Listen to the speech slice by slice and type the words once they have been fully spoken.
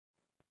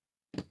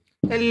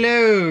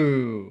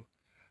Hello.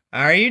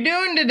 How are you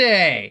doing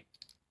today?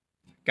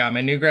 Got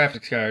my new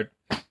graphics card.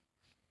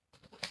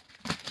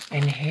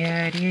 And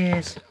here it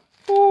is.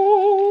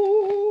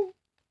 Ooh.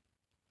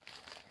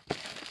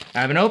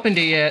 I haven't opened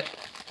it yet.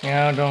 You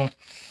know,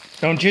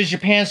 don't jizz your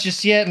pants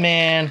just yet,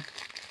 man.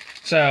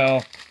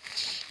 So,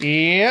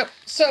 yep.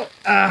 So,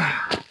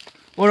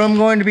 what I'm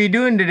going to be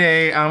doing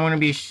today, I'm going to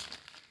be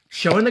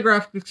showing the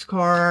graphics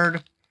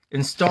card,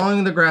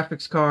 installing the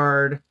graphics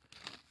card,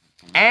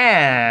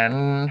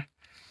 and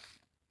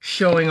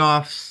showing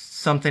off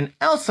something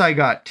else I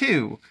got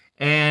too.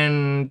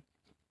 And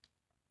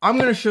I'm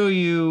going to show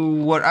you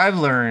what I've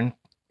learned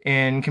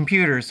in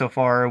computers so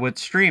far with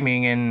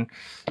streaming, and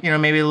you know,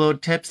 maybe a little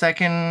tips that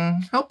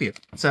can help you.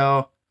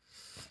 So,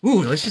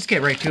 ooh, let's just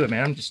get right to it,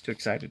 man. I'm just too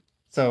excited.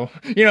 So,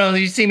 you know,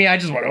 you see me, I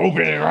just want to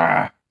open it.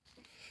 Rah!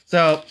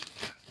 So,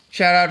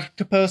 shout out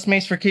to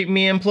Postmates for keeping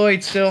me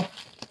employed still.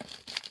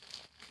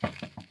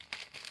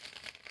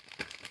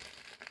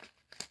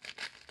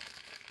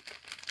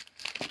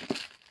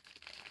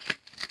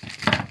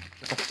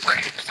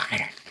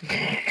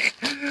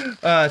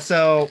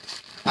 So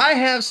I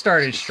have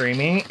started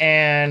streaming,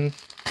 and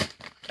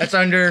that's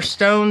under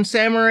Stone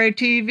Samurai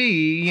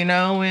TV, you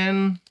know,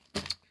 and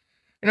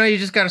you know, you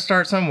just gotta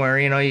start somewhere,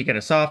 you know, you get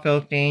a soft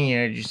opening, you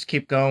know, you just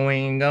keep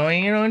going and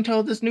going, you know,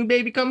 until this new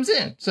baby comes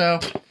in. So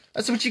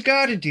that's what you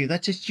gotta do.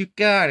 That's what you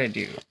gotta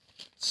do.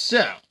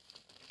 So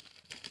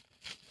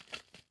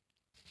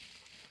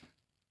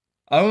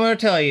I'm gonna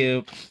tell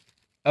you,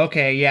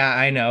 okay, yeah,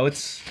 I know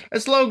it's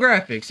low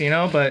graphics, you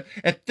know, but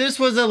if this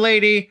was a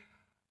lady,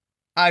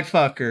 I'd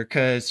fuck her,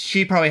 because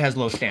she probably has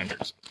low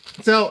standards.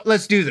 So,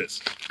 let's do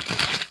this.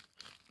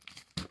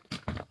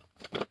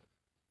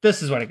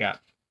 This is what I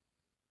got.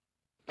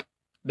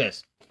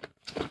 This.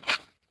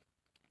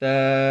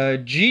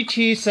 The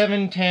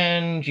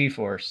GT710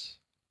 GeForce.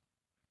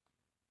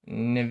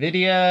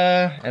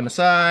 NVIDIA,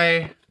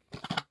 MSI.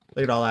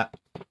 Look at all that.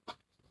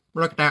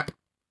 Look at that.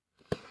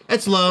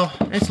 It's low,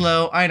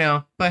 I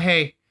know. But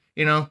hey,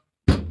 you know,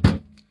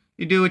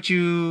 you do what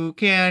you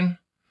can.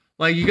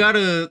 Like, you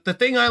gotta, the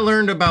thing I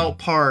learned about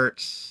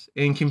parts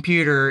in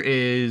computer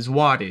is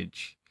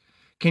wattage.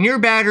 Can your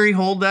battery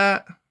hold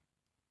that?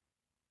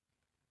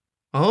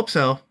 I hope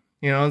so.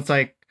 You know, it's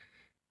like,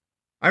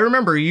 I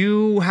remember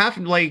you have,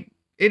 like,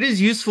 it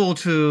is useful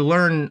to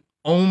learn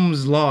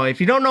Ohm's law. If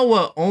you don't know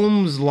what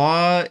Ohm's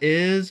law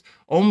is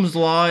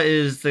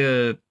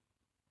the,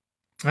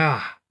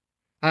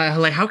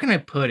 like, how can I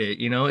put it?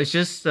 You know, it's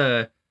just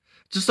a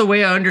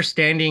way of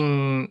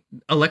understanding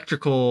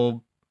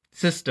electrical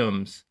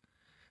systems.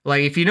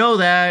 Like, if you know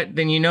that,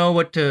 then you know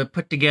what to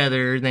put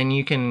together. Then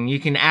you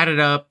can add it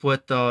up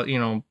with the, you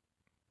know,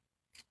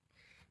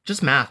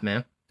 just math,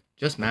 man.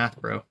 Just math,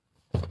 bro.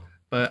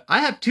 But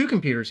I have two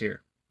computers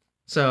here.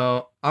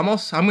 So I'm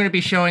going to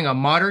be showing a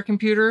modern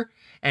computer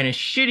and a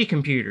shitty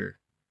computer.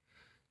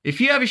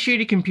 If you have a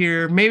shitty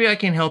computer, maybe I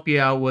can help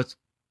you out with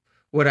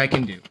what I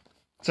can do.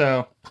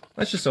 So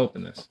let's just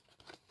open this.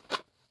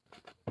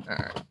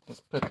 Alright,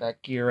 let's put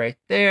that gear right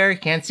there. You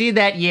can't see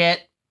that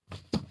yet.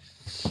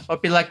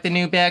 Hope you like the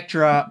new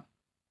backdrop.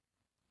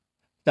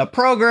 The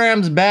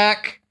program's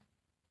back.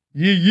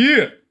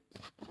 Yeah.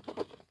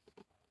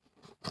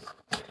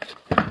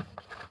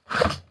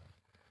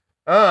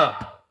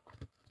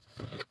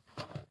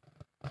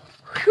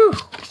 Whew.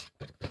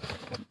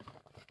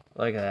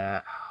 Look at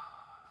that.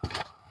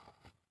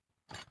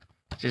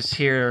 Just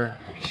hear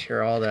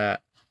all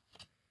that.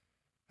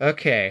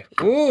 Okay.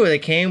 Ooh, they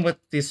came with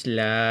these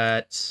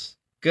slots.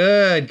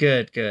 Good.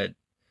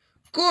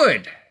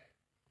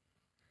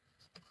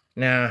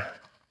 Now,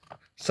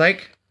 it's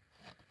like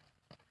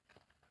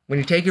when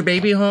you take your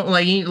baby home,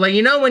 like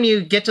you know, when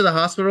you get to the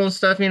hospital and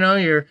stuff, you know,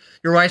 your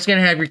wife's gonna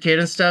have your kid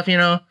and stuff, you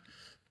know.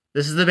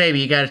 This is the baby,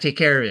 you gotta take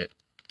care of it.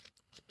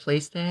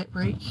 Place that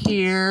right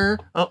here.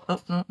 Oh,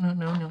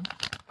 no.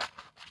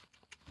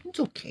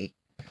 It's okay.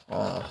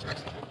 Oh,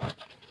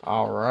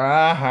 all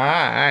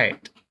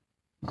right.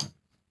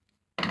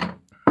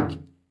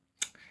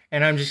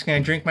 And I'm just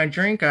gonna drink my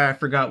drink. I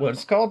forgot what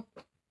it's called.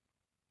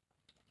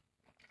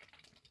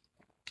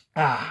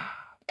 All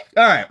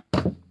right.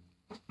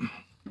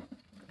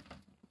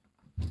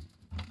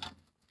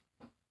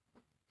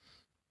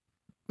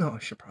 Oh, I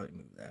should probably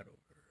move that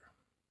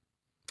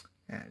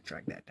over.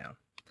 Drag that down.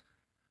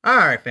 All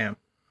right, fam.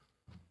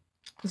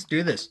 Let's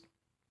do this.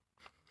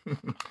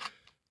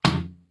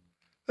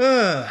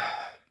 Okie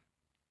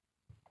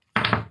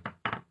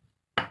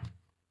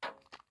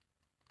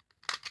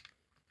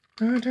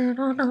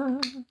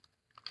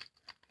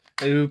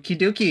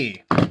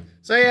dokie.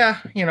 So yeah,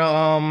 you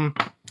know,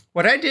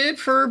 what I did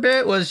for a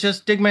bit was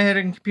just dig my head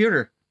in the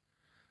computer.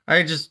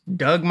 I just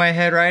dug my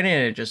head right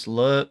in it. Just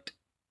looked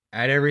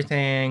at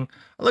everything.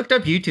 I looked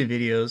up YouTube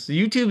videos.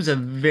 YouTube's a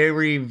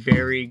very,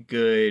 very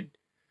good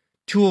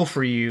tool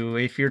for you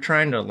if you're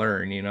trying to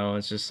learn, you know.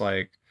 It's just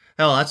like,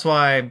 hell, that's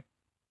why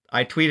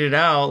I tweeted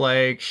out,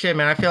 like, shit,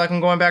 man, I feel like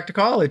I'm going back to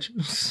college.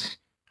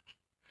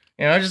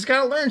 You know, I just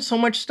gotta learn so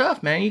much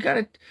stuff, man. You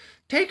gotta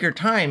take your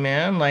time,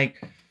 man.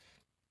 Like,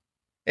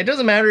 It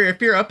doesn't matter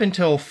if you're up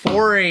until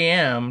 4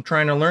 a.m.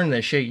 trying to learn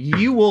this shit,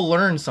 you will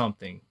learn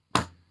something.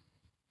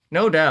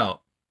 No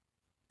doubt.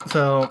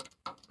 So,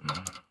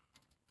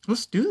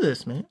 let's do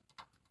this, man.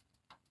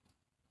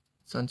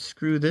 Let's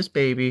unscrew this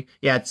baby.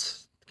 Yeah,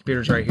 the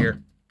computer's right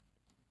here.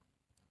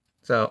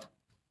 So,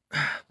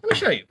 let me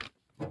show you.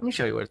 Let me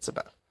show you what it's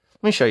about.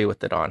 Let me show you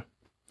with it on.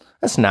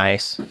 That's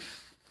nice.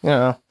 You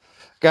know,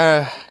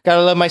 gotta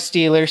love my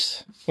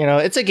Steelers. You know,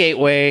 it's a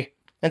gateway.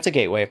 It's a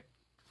gateway.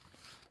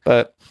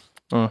 But,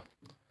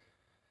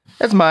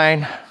 that's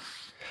mine.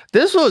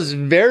 This was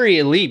very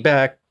elite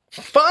back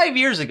 5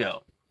 years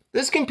ago.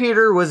 This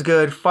computer was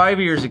good 5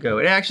 years ago.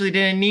 It actually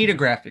didn't need a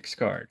graphics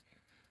card.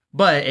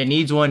 But it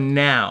needs one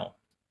now.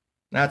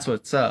 That's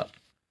what's up.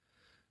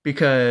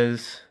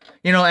 Because,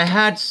 you know, it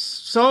had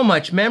so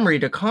much memory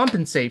to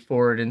compensate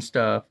for it and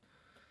stuff.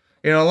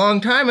 You know, a long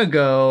time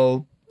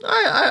ago,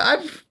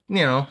 I've,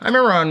 you know, I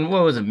remember on,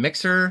 what was it,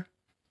 Mixer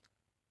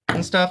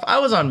and stuff? I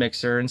was on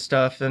Mixer and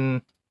stuff,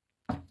 and,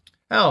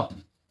 hell,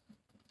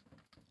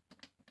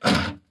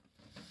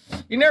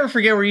 you never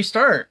forget where you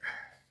start.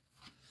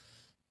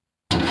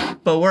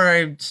 But where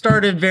I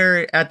started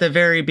at the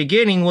very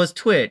beginning was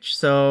Twitch,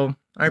 so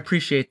I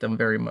appreciate them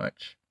very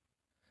much.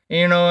 And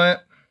you know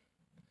what?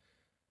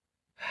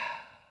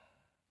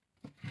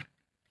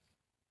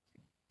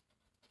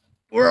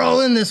 We're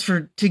all in this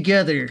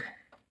together.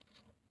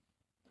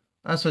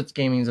 That's what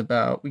gaming's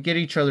about. We get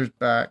each other's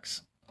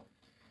backs.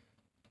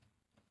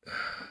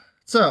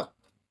 So,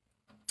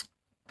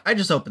 I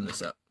just opened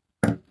this up.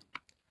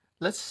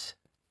 Let's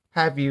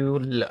have you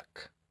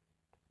look.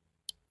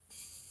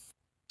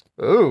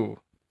 Ooh.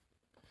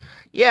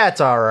 Yeah,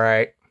 it's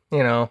alright.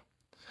 You know,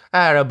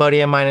 I had a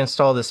buddy of mine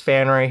install this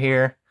fan right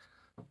here.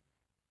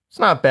 It's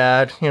not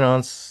bad. You know,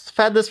 I've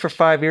had this for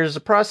 5 years. The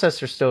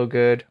processor's still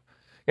good.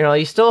 You know,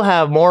 you still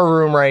have more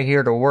room right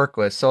here to work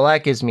with, so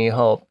that gives me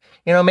hope.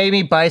 You know,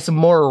 maybe buy some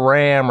more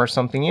RAM or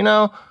something. You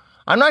know,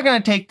 I'm not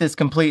going to take this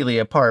completely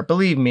apart,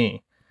 believe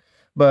me.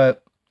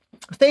 But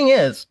the thing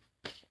is,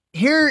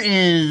 here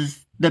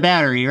is the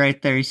battery right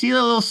there. You see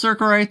that little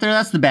circle right there?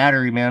 That's the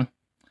battery, man.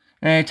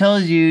 And it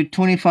tells you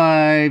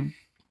 25,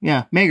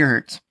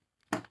 megahertz.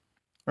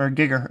 Or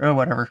gigahertz, or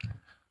whatever.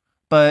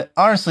 But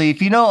honestly,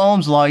 if you know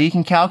Ohm's law, you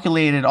can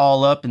calculate it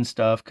all up and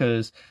stuff,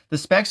 because the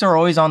specs are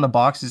always on the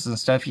boxes and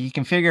stuff. You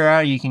can figure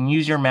out, you can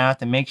use your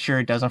math and make sure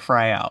it doesn't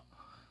fry out.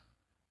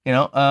 You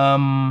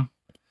know,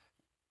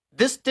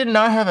 this did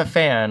not have a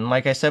fan,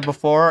 like I said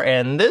before,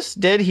 and this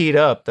did heat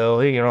up, though.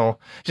 You know,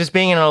 just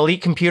being an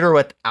elite computer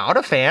without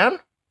a fan?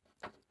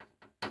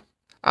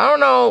 I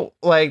don't know,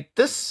 like,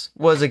 this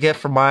was a gift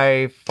from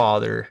my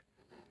father,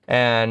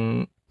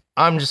 and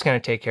I'm just gonna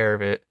take care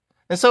of it.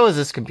 And so is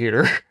this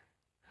computer.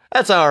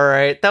 That's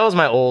alright. That was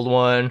my old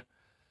one.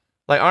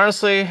 Like,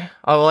 honestly,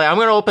 I'm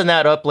gonna open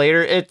that up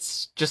later.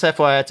 It's just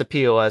FYI, it's a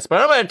POS.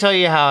 But I'm gonna tell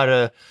you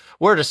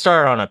where to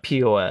start on a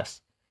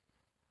POS.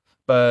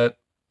 But,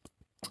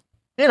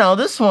 you know,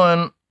 this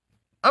one,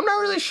 I'm not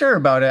really sure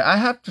about it.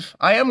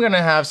 I am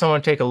gonna have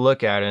someone take a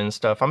look at it and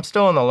stuff. I'm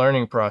still in the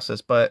learning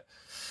process, but,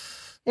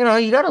 you know,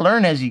 you gotta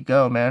learn as you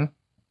go, man.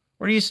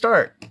 Where do you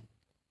start?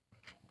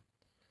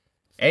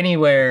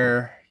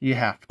 Anywhere you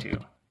have to.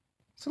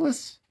 So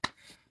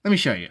let me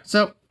show you.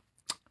 So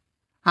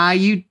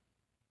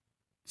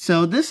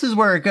this is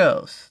where it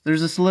goes.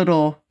 There's this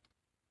little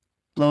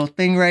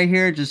thing right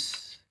here,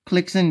 just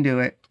clicks into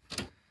it.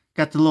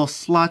 Got the little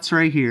slots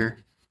right here.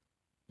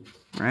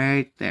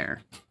 Right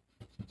there.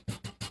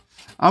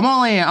 I'm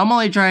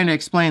only trying to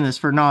explain this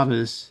for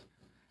novice.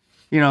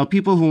 You know,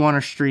 people who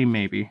want to stream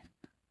maybe.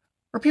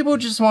 Or people who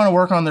just want to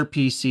work on their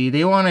PC.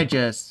 They want to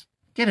just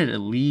get an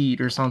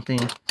Elite or something.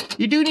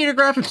 You do need a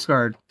graphics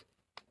card.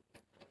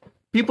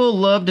 People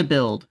love to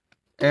build.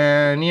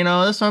 And, you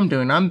know, that's what I'm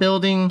doing. I'm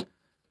building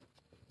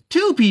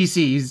 2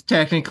 PCs,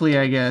 technically,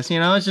 I guess. You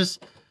know, it's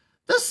just...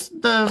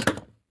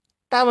 that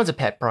one's a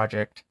pet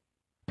project.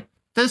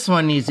 This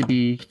one needs to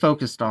be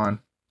focused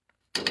on.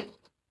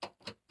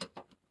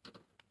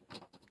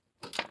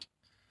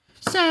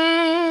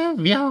 Save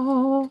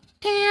your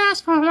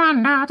tears for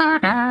another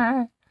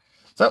day.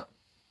 So,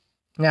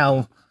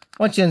 now,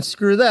 once you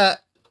unscrew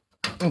that,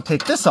 and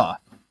take this off.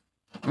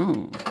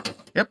 Ooh,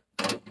 yep.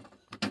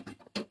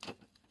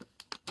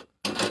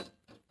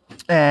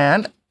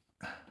 And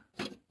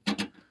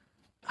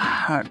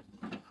how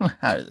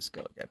did this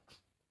go again,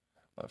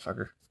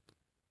 motherfucker?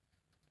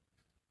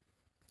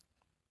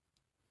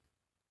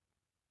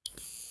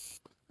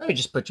 Let me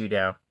just put you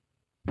down.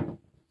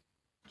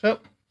 So,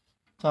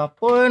 top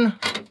one.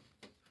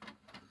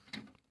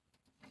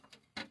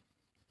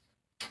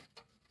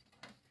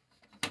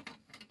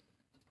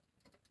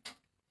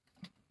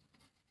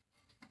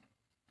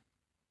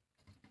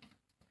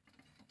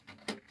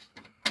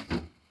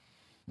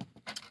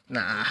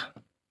 Nah.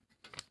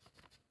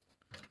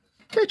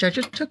 Bitch, I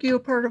just took you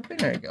apart a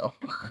minute ago.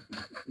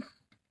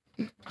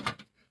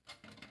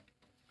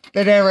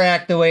 They never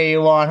act the way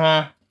you want,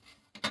 huh?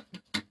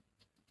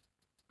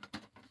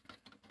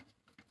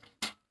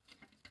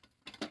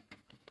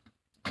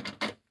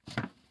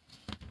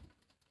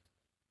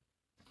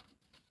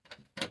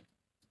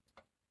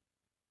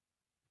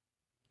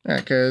 Yeah,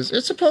 because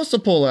it's supposed to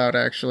pull out,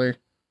 actually.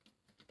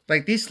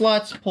 Like, these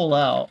slots pull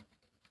out.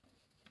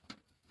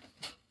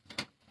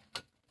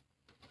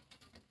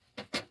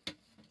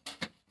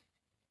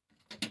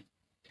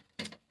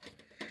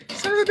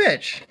 Son of a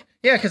bitch.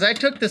 Yeah, because I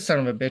took this son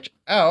of a bitch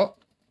out.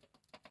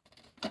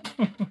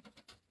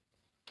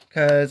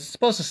 Because it's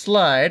supposed to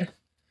slide.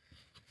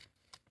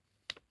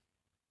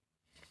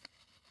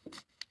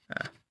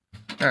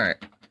 Alright.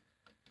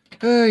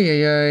 Ay,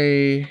 ay,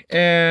 ay.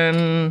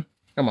 And...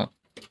 come on.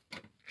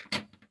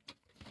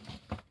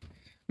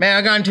 Man,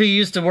 I've gotten too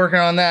used to working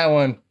on that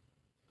one.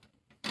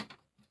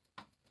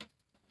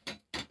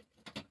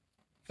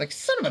 It's like,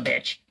 son of a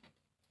bitch.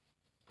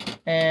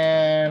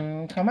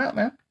 And come out,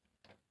 man.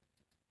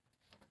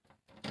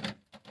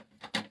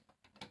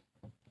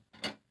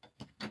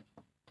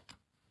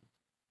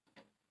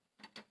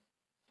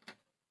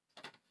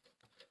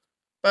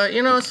 But,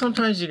 you know,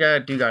 sometimes you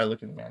gotta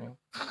look in the manual.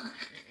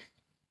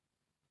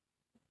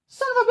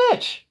 Son of a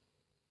bitch!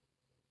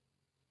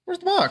 Where's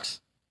the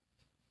box?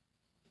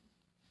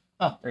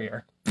 Oh, there you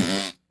are.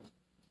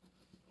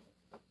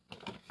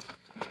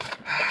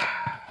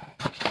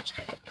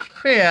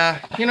 But yeah,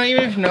 you know,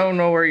 even if you don't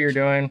know what you're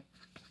doing,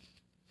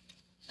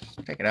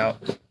 take it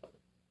out.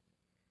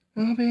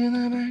 I'll be in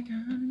the back.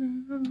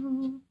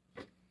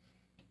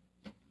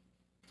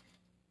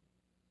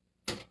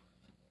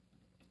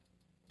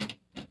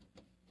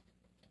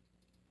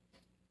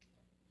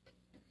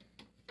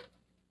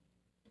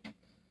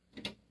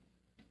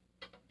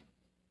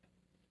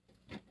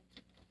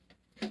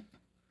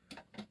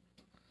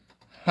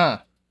 Huh.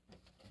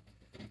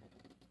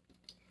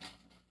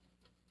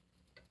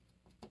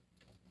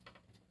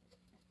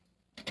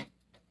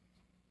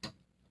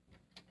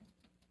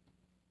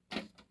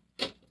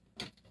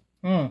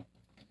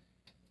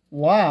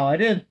 Wow, I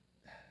did.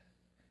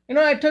 You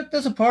know, I took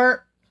this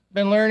apart,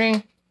 been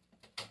learning.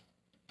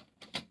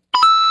 It's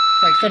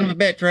like son of a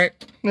bitch, right?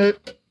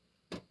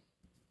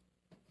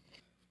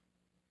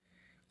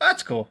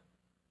 That's cool.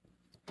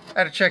 I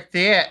had to check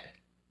that.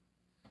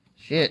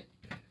 Shit.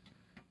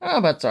 Oh,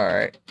 that's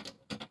alright.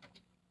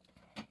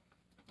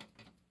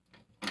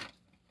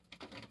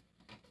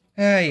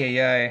 Ay, ay,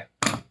 ay.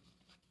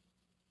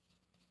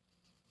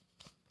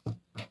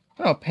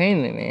 Oh,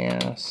 pain in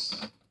the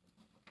ass.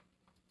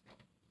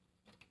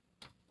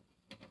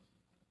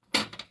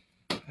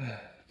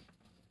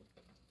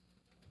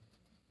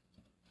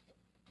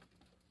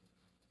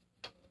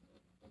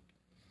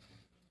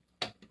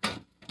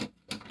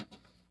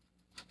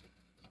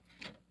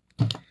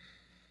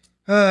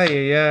 Ay,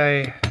 ay,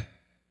 ay.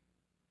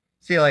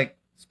 See, like,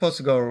 it's supposed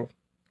to go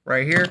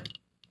right here.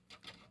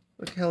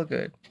 Look hell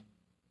good.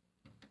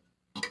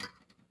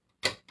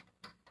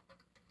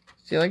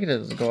 See, like, it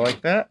doesn't go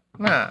like that.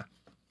 Nah.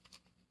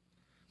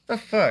 The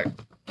fuck?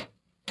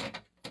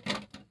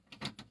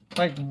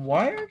 Like,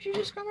 why aren't you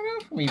just coming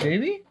out for me,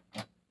 baby?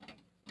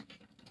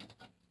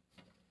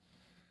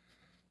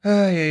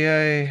 Ay, ay,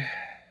 ay.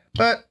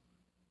 But,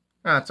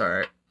 that's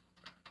alright.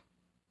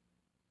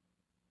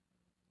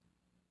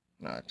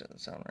 No, it doesn't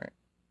sound right.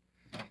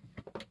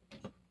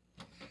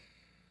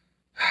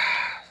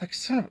 Like,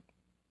 son of...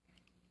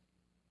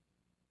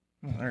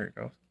 oh, there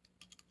you go.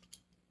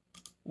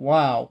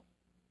 Wow.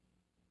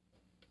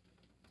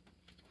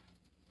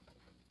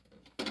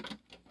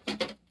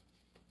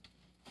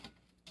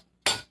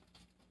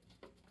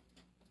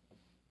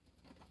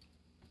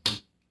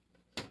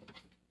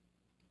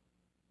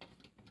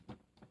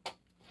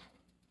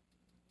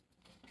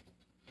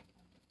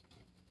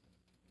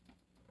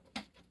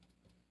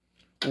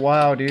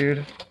 Wow,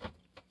 dude.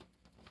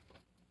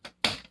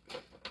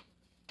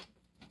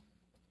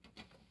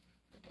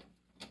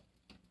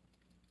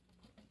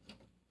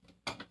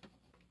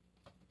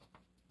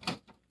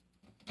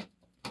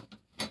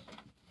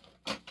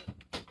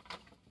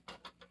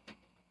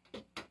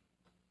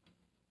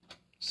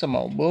 Some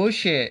old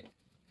bullshit.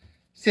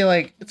 See,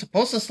 like, it's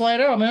supposed to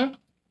slide out, man.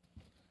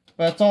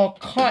 But it's all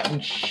cotton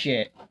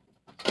shit.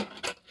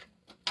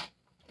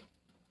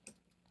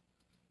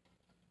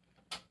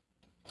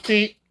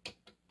 See?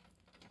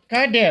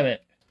 God damn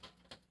it.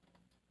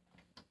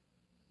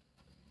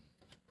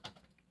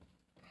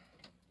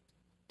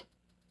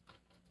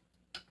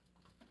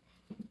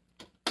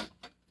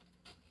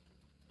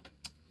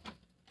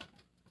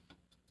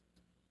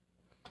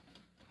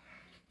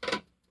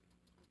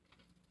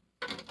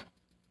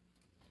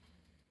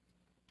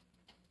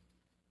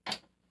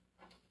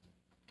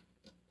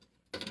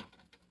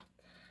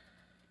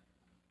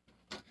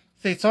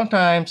 See,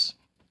 sometimes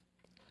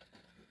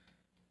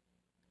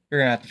you're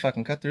gonna have to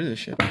fucking cut through this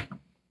shit.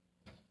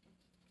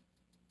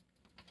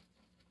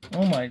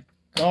 Oh my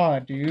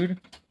god, dude.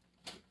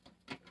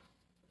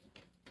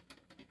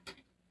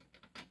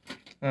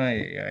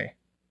 Ay, ay.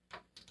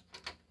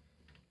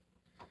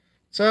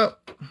 So,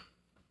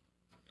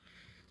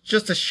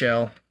 just a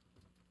shell.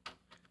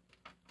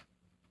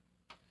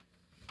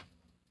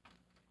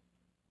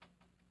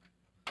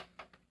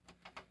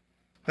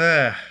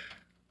 I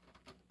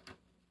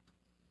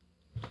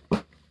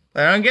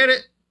don't get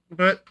it,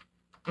 but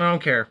I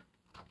don't care.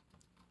 You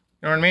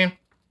know what I mean?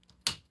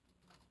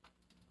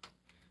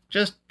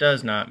 Just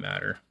does not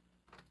matter.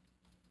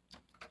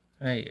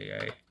 Ay, ay,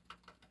 ay.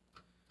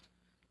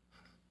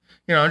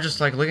 You know, I'm just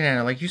like looking at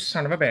it like, you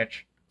son of a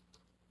bitch.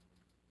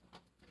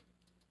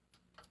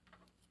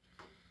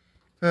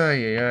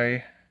 Ay, ay,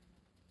 ay.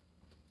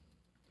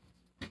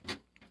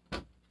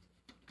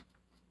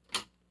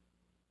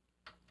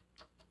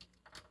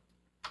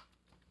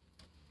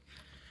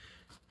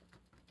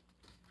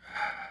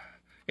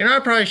 You know, I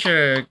probably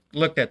should have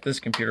looked at this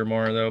computer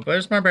more, though, but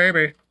it's my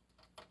baby.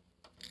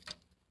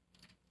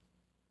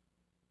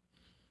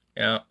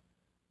 Yeah.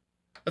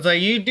 It's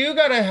like, you do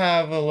gotta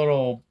have a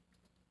little,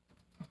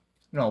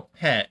 you know,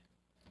 pet.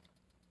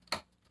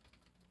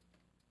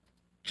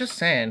 Just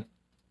saying.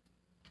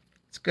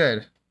 It's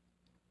good.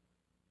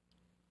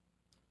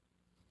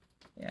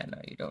 Yeah, no,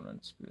 you don't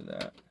unscrew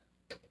that.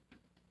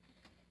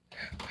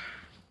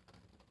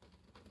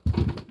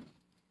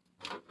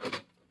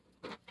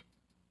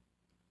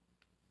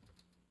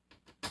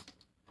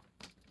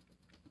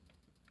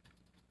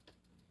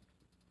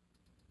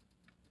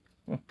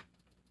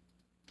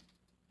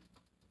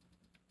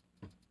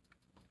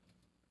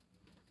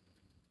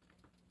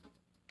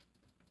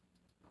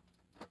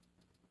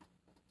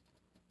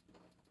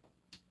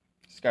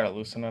 It's gotta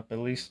loosen up at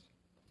least.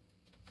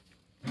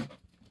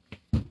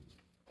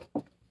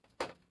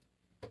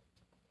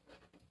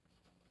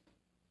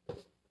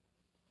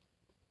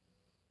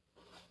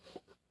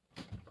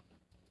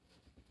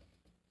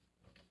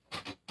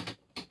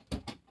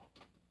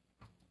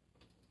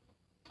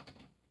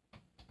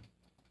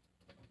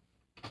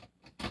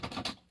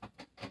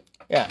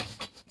 Yeah.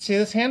 See,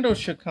 this handle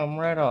should come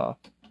right off.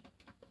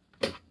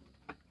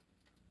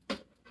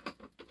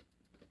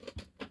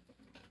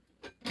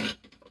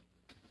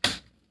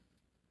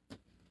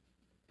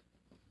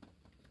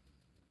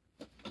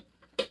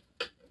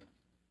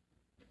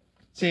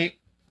 See,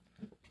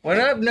 what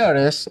I've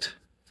noticed,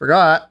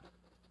 forgot,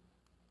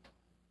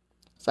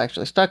 it's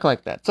actually stuck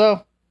like that.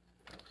 So,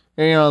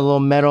 you know, a little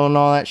metal and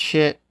all that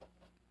shit.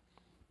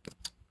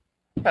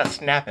 Gotta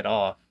snap it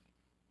off.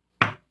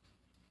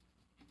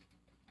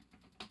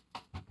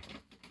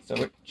 So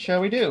what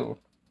shall we do?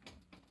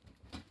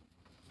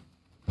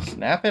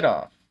 Snap it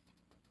off.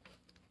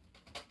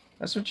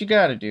 That's what you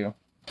gotta do.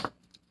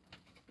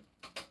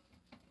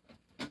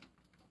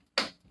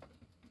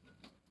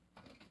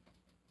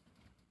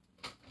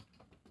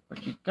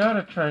 But you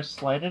gotta try to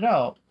slide it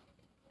out.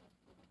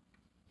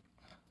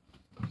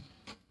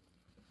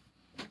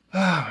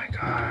 Oh my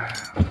god.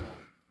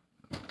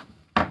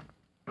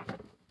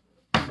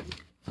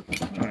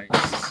 Alright,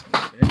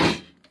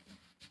 bitch.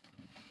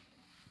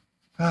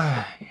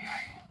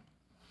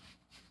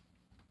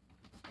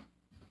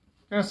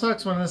 Kinda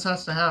sucks when this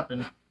has to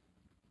happen.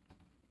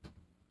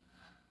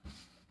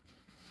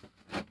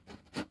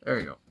 There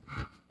you go.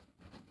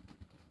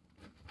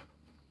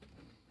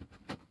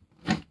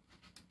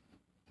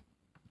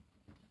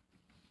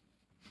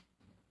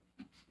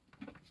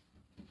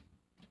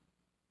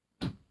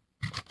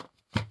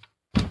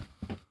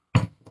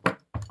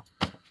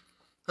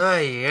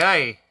 Ay,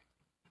 ay.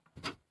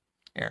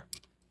 Here.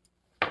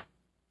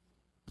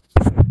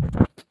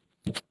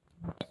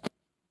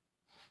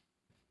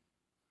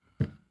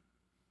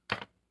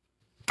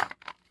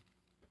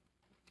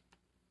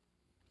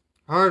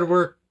 Hard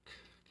work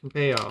can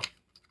pay off.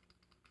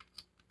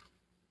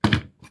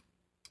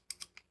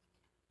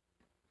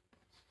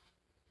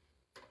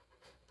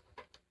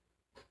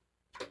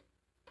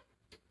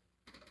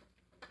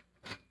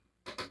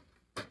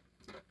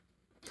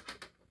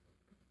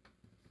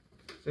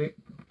 See?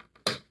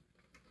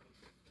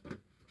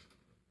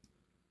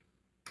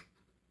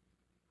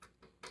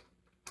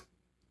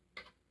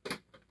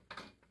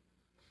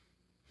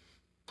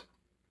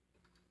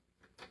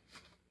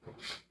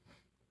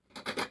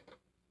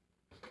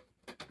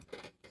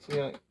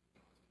 See, like,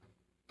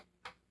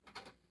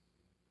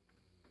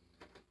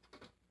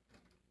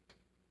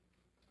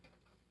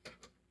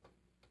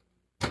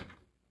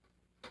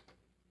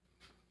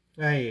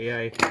 ay,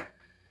 ay.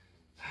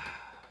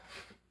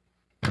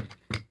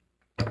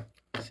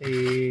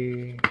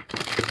 See.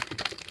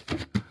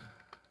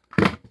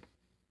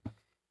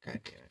 God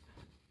damn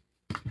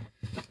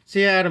it.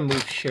 See, I had to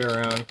move shit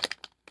around.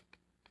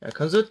 That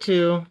comes with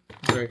two.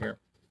 It's right here.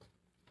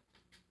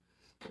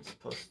 It's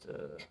supposed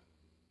to.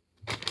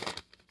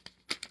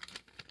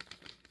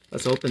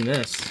 Let's open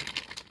this.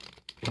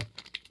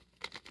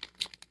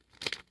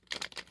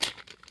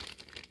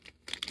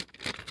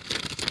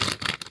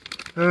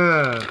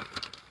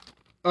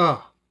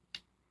 Oh.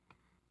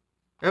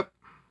 Yep.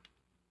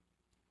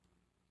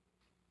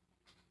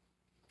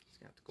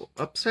 Just have to go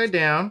upside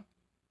down.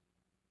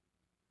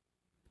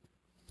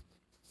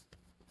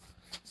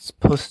 It's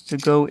supposed to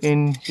go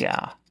in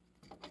here.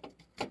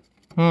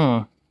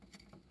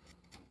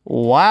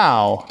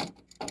 Wow.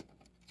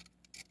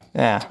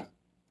 Yeah.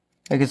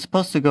 Like it's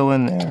supposed to go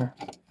in there.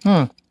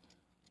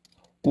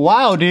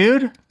 Wow,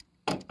 dude.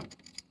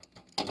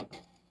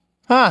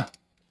 Huh.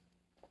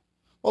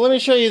 Well, let me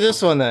show you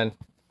this one then.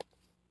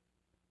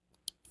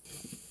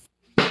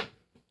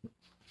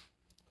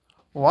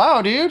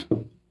 Wow, dude.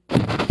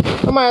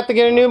 I might have to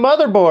get a new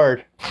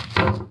motherboard.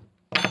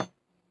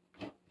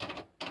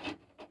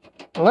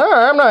 No,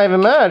 I'm not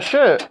even mad.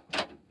 Shit.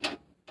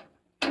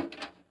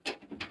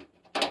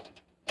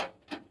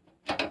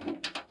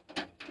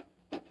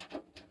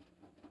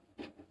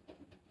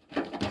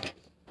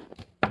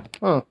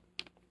 Huh.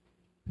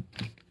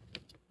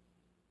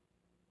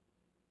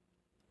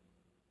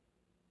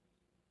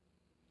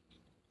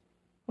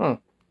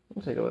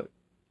 Let's take a look.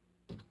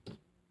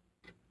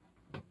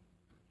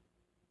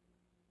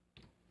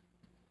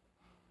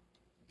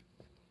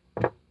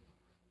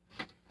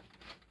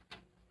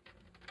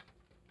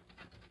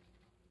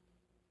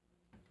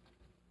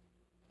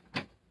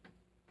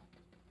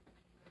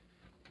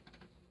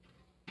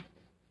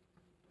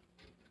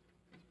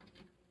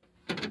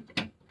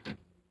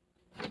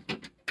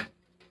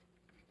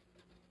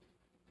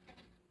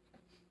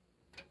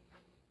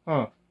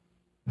 Huh.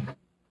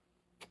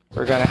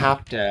 We're gonna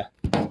have to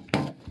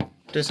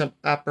do some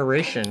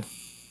operation.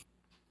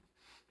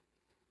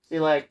 See,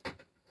 like,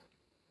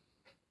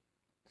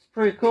 it's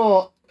pretty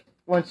cool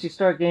once you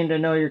start getting to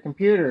know your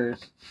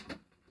computers.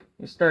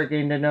 You start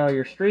getting to know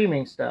your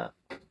streaming stuff.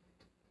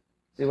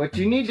 See, what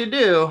you need to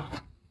do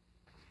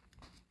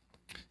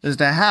is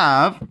to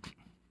have...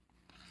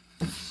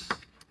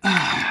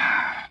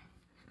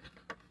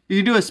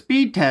 You do a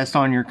speed test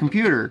on your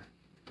computer.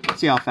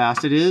 See how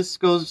fast it is.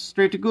 Goes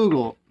straight to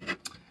Google.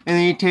 And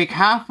then you take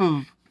half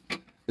of...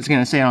 It's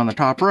going to say on the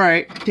top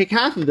right. Take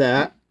half of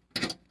that.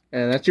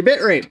 And that's your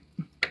bit rate.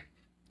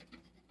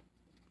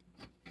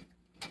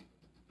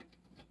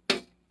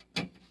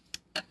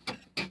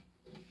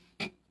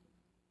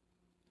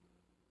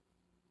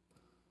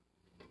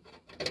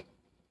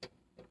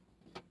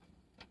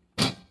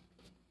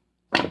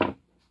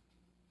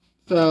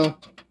 So,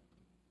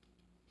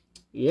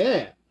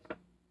 yeah.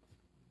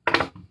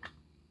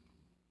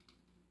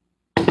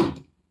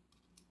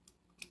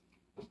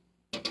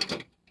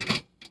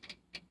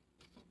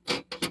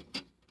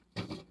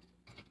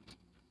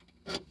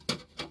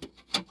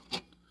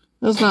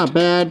 That's not a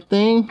bad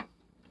thing.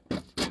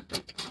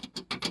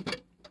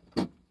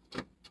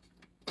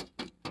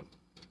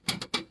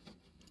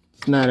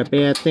 It's not a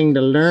bad thing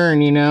to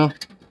learn, you know.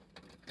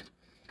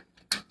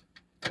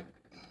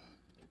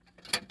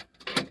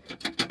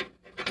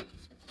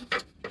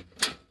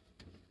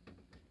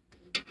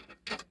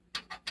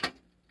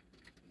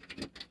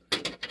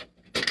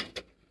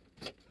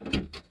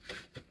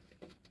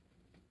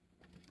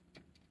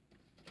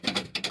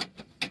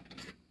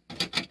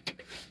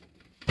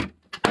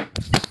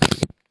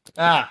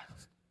 Ah.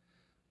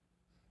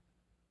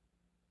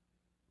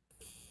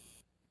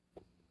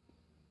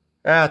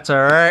 That's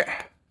alright.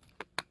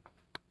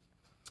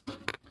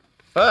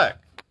 Fuck.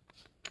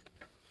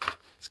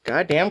 It's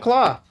goddamn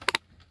cloth.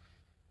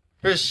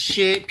 This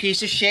shit,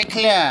 piece of shit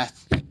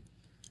cloth.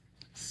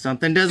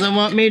 Something doesn't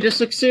want me to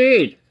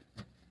succeed.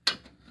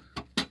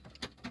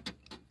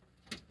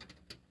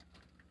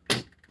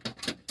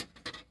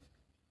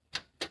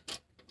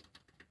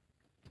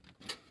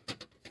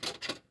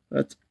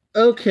 That's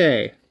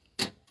okay.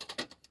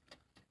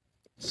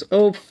 It's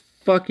oh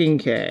fucking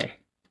okay.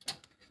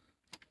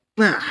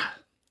 Ah.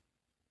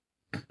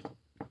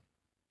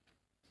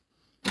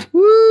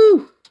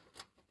 Woo!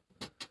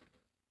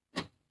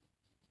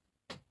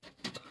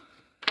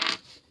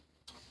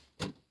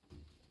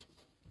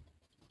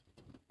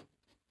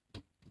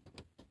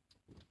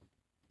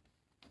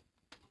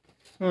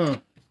 I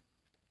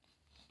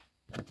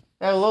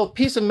have a little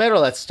piece of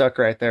metal that's stuck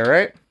right there,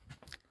 right?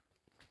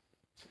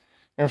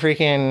 And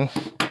freaking...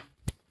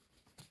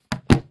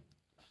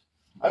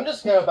 I'm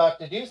just about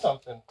to do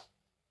something.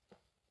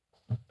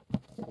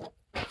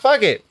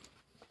 Fuck it.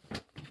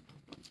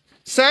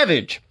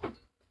 Savage.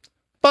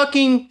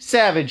 Fucking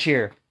savage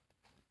here.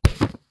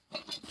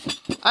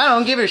 I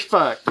don't give a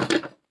fuck.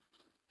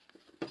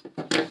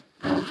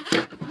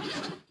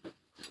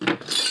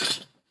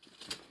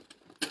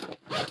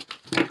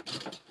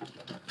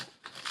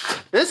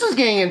 This is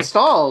getting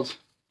installed.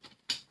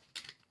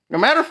 No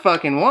matter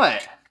fucking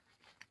what.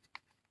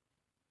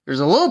 There's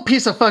a little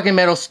piece of fucking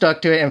metal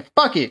stuck to it, and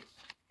fuck it.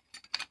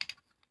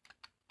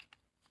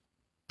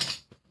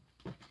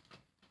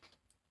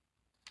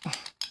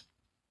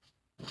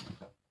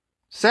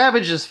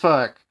 Savage as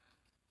fuck.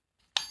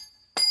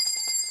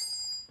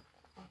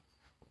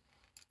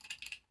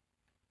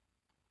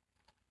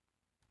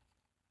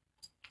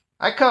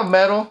 I cut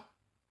metal.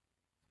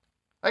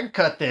 I can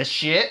cut this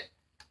shit.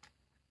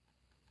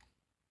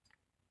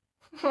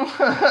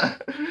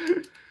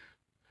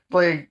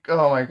 Like,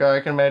 oh my god,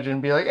 I can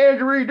imagine be like,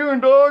 Andrew, what are you doing,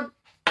 dog?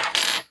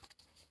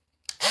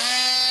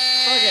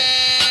 Fuck it.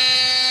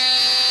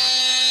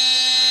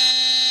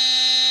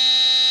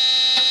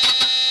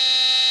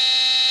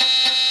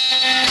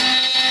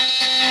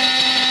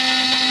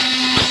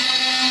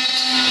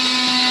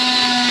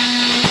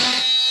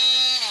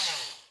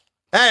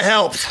 That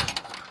helps.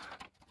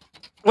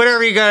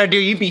 Whatever you gotta do,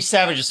 you be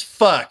savage as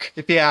fuck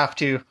if you have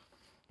to.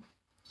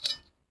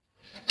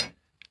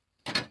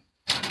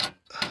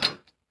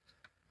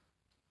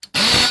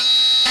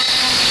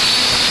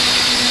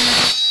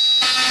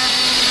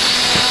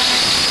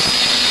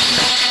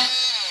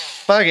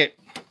 Fuck it.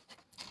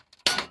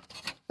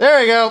 There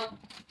we go.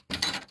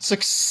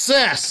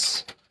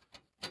 Success!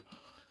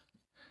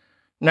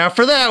 Now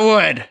for that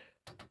wood.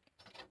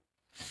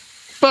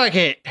 Fuck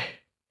it.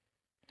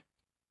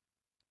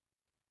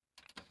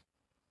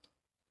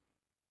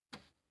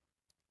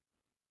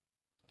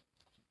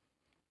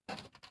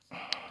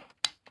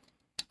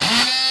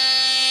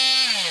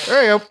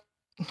 There you go.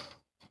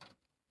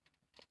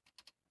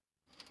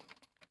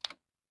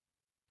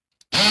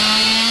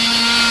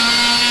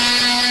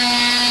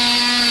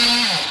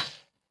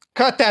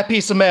 Cut that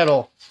piece of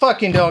metal.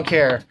 Fucking don't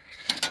care.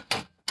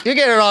 You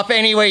get it off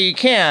any way you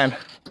can.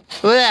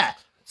 Look at that.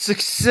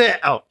 Success.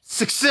 Oh,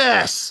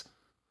 success.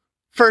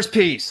 First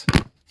piece.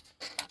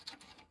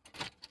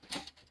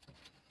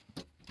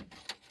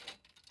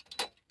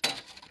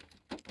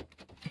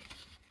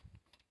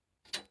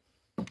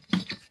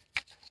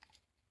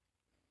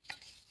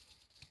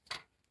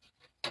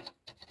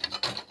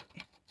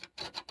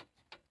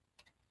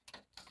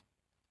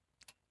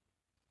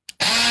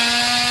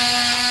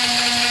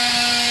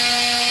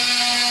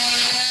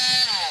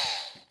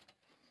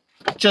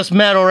 Just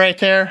metal right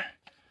there.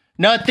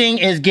 Nothing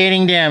is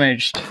getting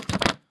damaged.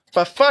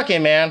 But fuck it,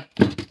 man.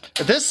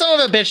 If this son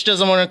of a bitch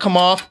doesn't want to come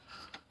off,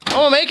 I'm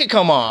gonna make it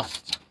come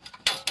off.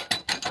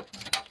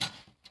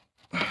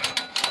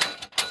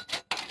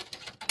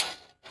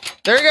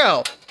 There you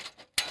go.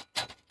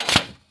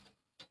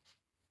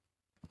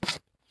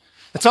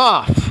 It's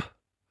off.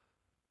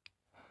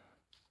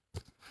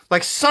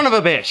 Like son of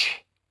a bitch.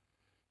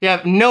 You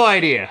have no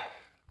idea.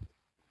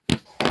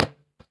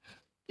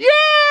 Yay!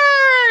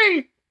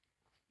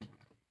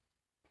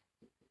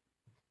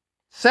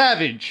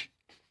 Savage.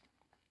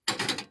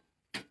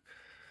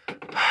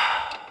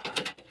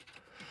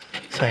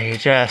 So you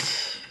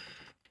just,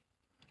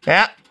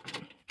 yeah.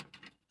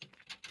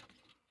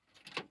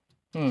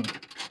 Yeah,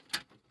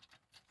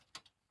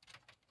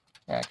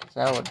 because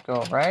that would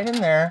go right in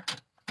there.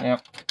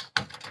 Yep.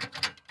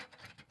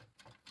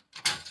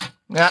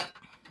 Yep.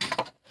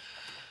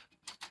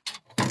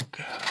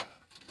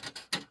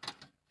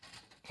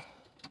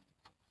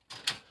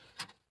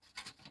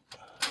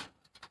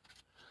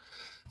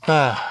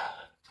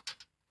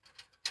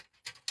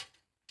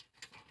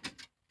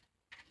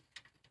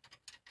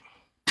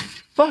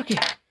 Fuck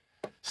it.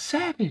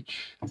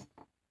 Savage.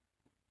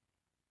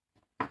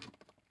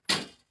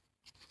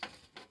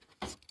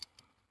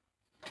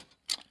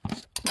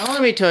 Now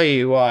let me tell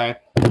you why.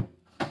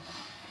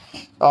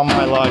 Oh,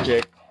 my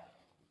logic.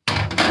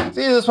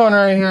 See this one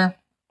right here?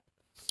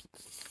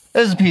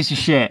 This is a piece of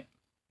shit.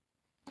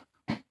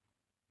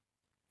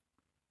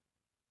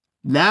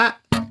 That,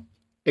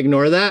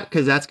 ignore that,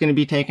 because that's going to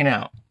be taken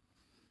out.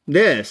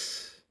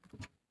 This,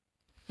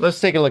 let's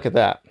take a look at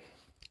that.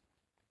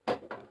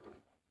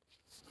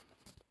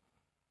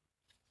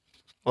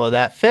 Will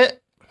that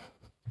fit?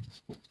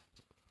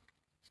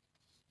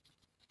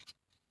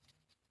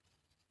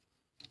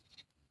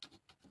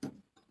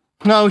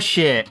 No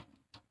shit.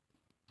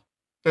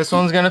 This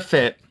one's gonna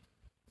fit.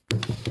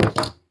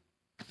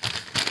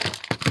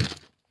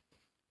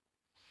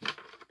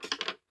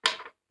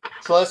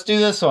 So let's do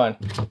this one.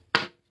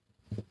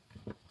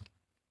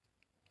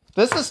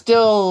 This is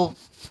still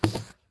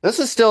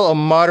a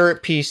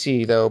moderate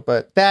PC though,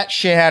 but that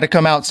shit had to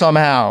come out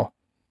somehow.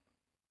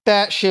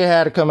 That shit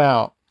had to come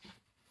out.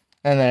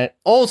 And that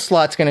old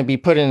slot's gonna be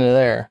put into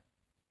there.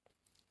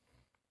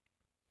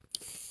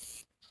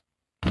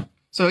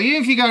 So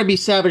even if you gotta be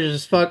savage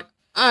as fuck,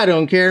 I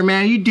don't care,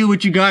 man. You do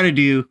what you gotta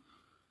do.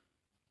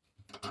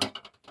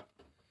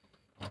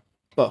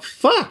 But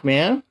fuck,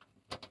 man.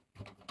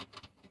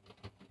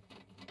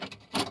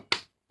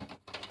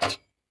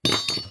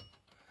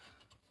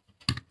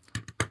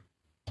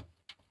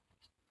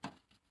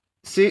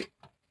 See?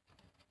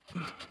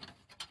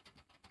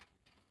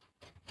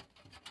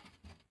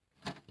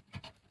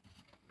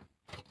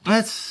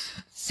 Let's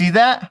see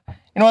that?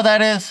 You know what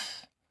that is?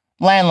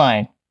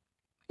 Landline.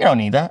 You don't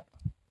need that.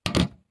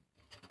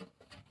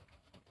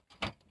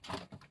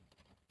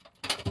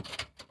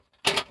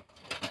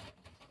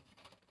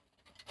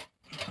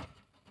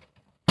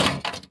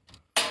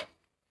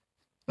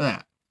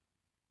 That.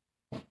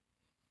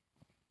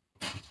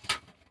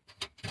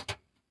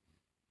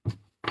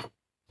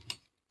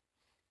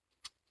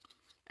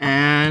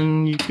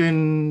 And you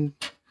can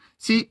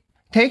see,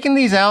 taking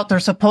these out, they're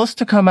supposed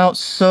to come out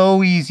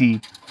so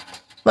easy.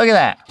 Look at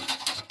that.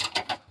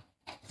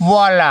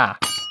 Voila.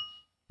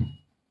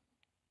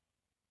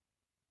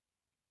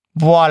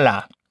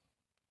 Voila.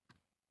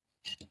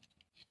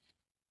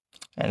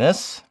 And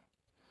this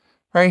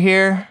right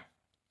here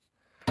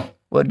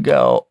would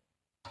go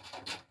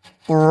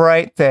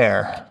right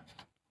there.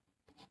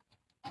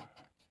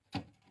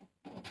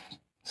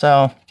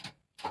 So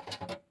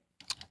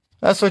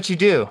that's what you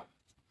do.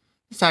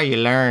 That's how you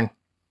learn.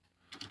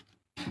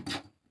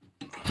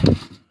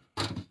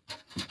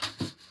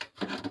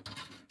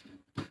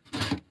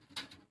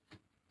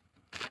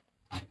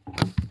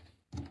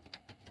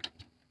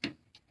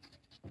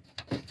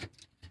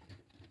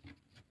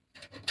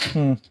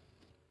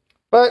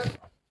 But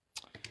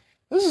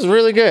this is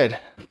really good.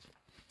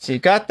 So you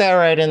got that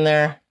right in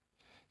there.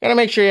 Gotta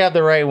make sure you have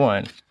the right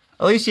one.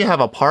 At least you have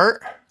a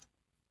part.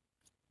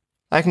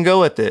 I can go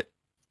with it.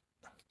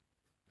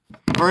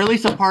 Or at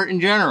least a part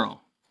in general.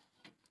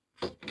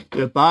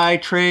 You buy,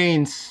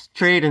 trade,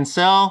 and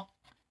sell,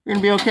 you're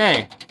gonna be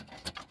okay.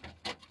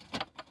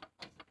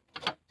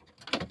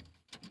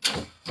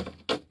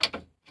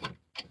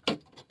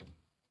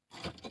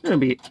 You're gonna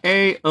be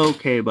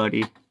A-okay,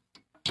 buddy.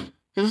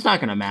 Because it's not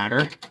gonna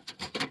matter.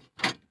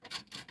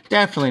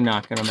 Definitely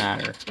not gonna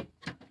matter.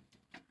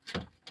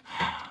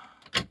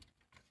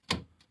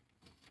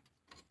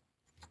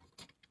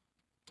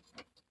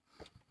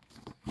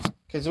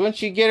 Because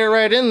once you get it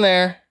right in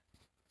there,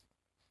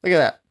 look at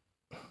that.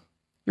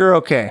 You're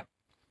okay.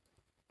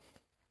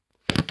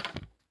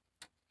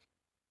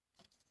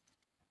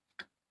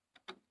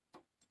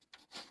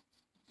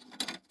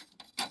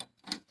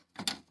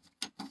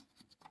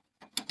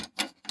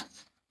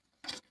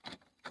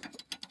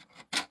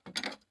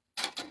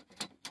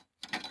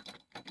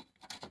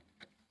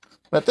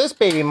 But this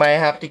baby might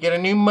have to get a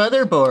new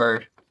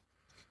motherboard.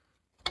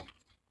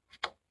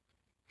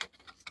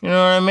 You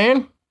know what I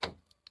mean?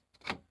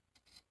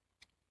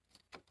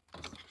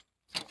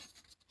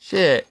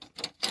 Shit.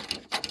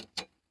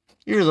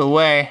 You're the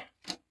way.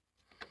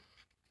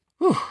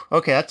 Whew.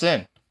 Okay, that's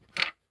in.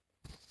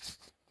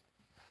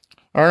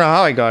 I don't know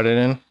how I got it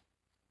in.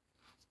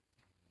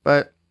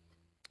 But,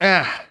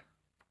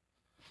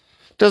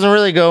 doesn't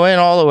really go in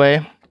all the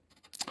way.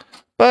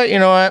 But, you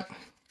know what?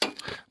 I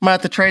might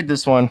have to trade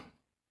this one.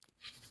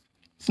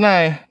 It's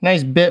a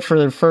nice bit for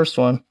the first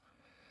one.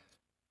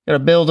 Gotta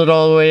build it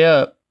all the way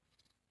up.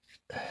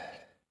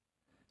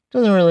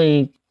 Doesn't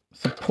really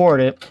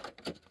support it.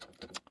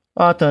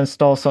 I'll have to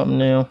install something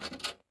new.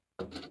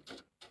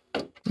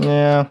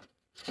 Yeah.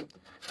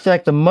 It's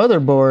like the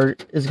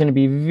motherboard is going to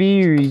be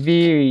very,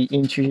 very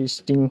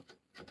interesting.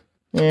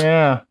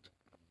 Yeah.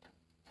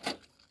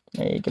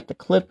 There you get the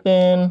clip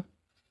in.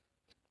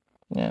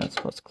 Yeah, it's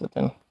supposed to clip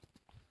in.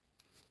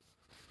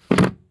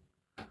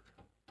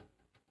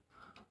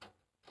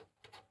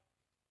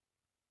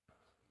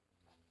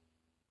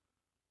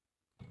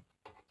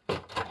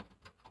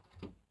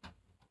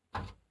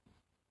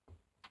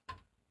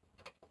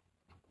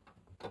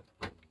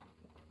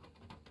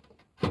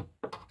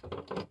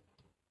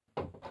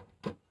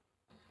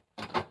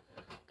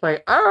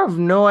 Like, I have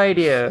no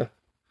idea.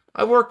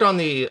 I worked on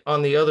the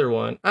other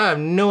one. I have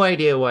no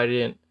idea why I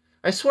didn't.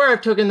 I swear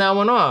I've taken that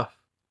one off.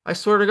 I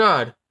swear to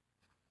God.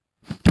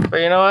 But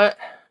you know what?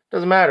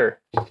 Doesn't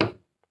matter.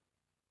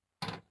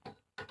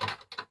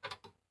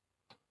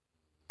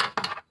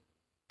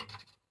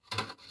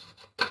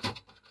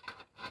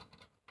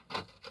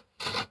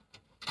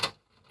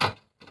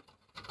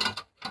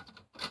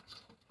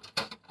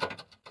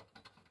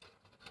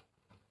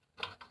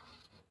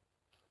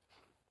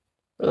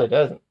 Really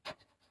doesn't.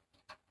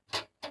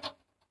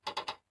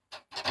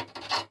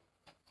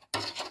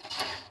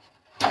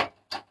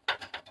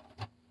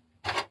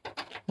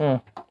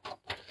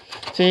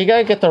 So you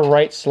gotta get the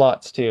right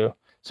slots too.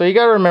 So you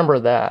gotta remember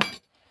that.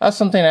 That's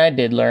something I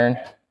did learn.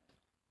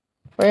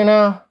 But you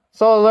know,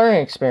 it's all a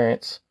learning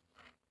experience.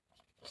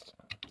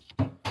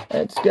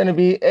 It's gonna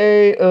be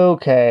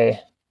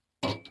A-okay.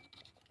 You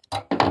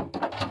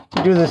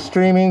do the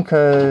streaming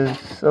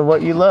because of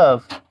what you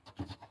love.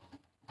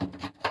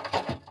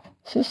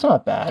 See, it's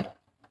not bad.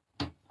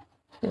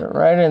 Get it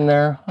right in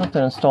there. I'll have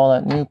to install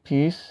that new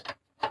piece.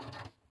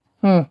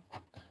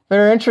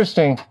 Very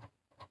interesting.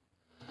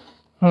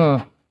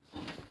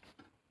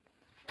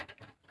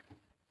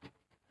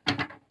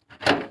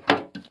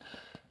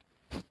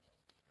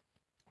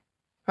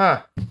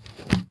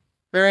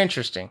 Very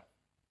interesting.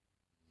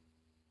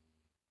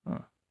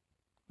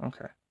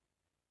 Okay.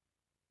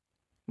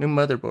 New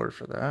motherboard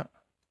for that.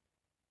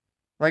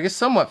 Like, it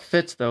somewhat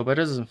fits though, but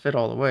it doesn't fit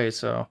all the way,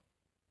 so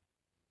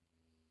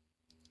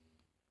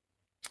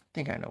I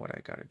think I know what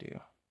I gotta do.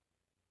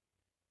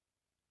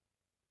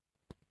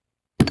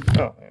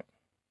 Oh, man.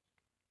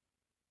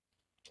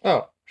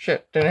 Oh,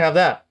 shit. Didn't have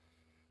that.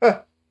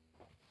 Huh.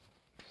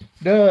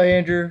 Duh,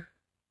 Andrew.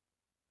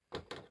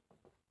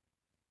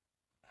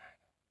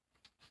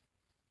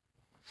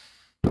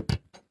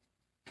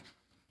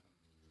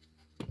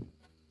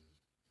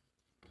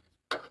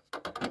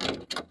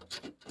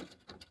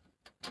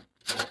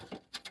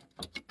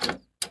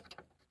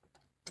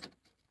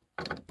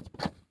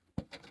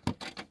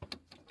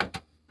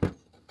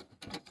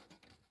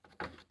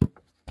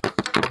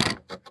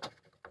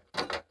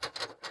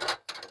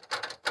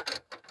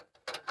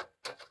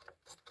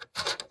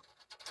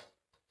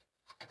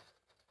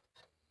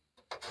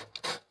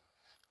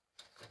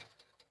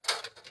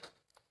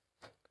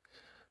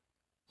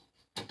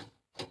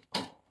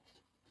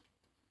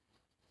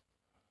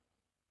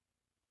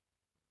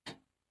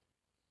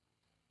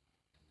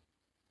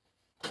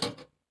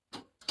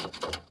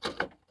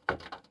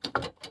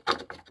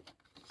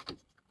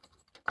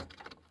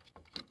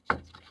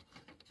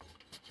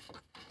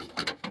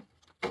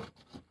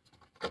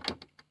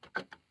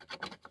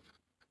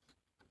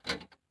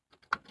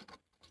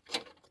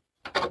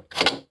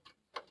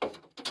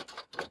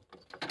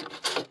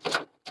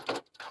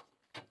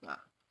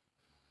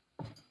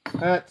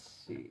 Let's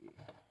see.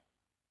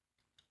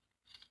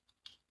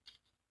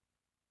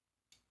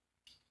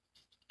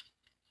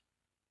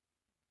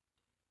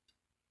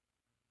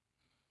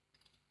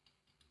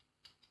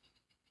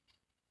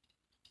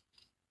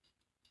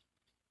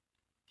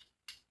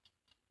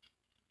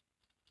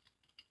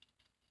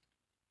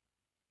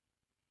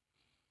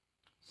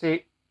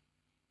 See?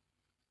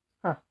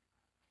 Huh.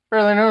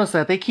 Barely noticed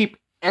that. They keep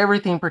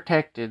everything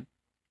protected.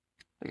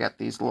 They got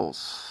these little,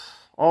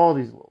 all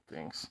these little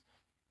things.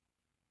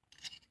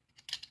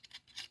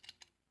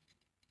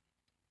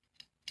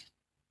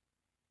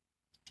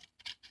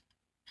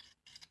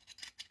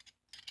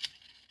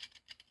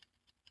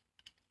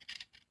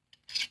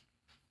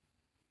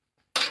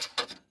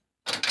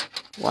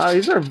 Wow,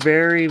 these are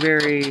very,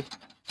 very...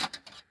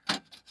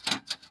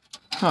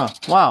 Huh,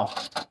 wow.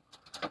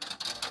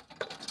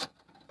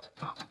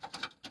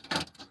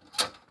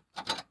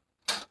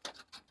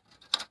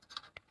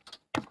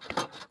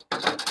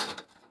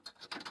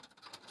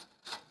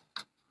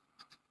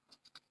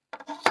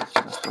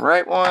 That's the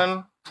right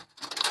one.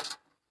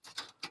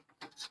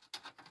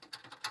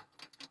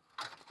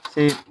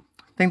 See, I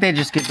think they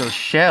just get those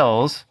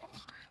shells.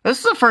 This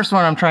is the first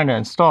one I'm trying to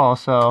install,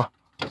 so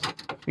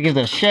we get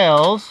the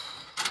shells.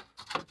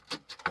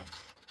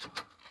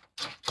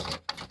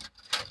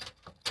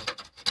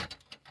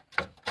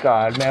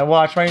 God, man,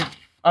 watch I'm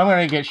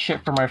gonna get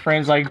shit from my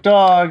friends like,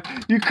 dog,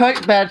 you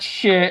cut that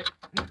shit.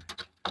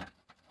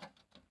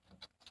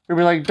 They'll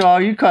be like,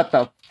 dog, you cut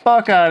the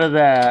fuck out of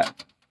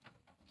that.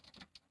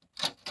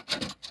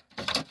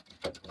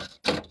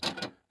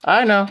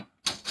 I know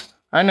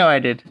I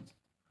did.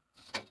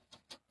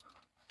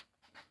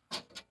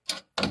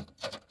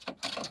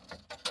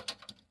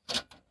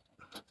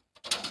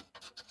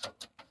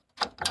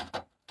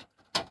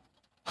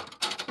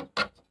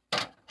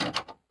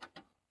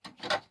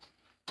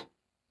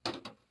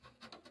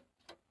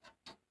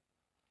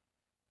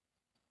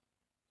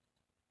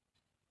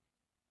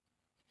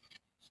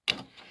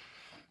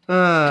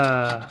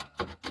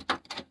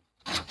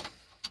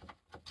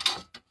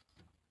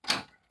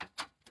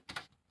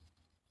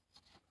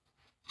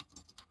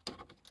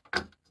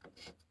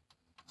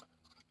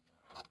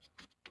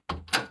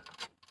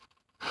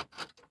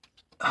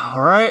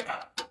 All right.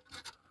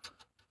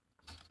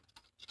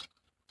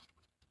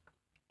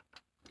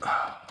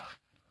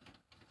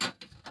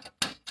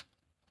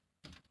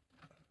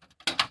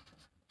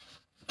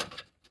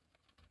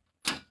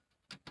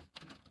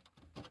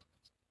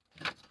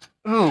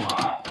 Ooh.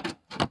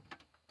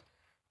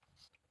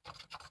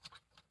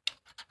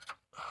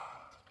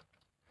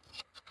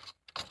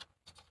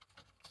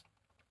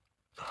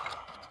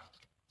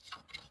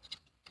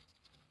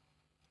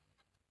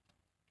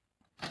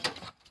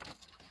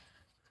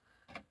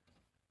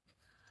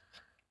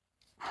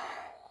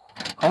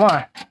 Come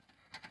on.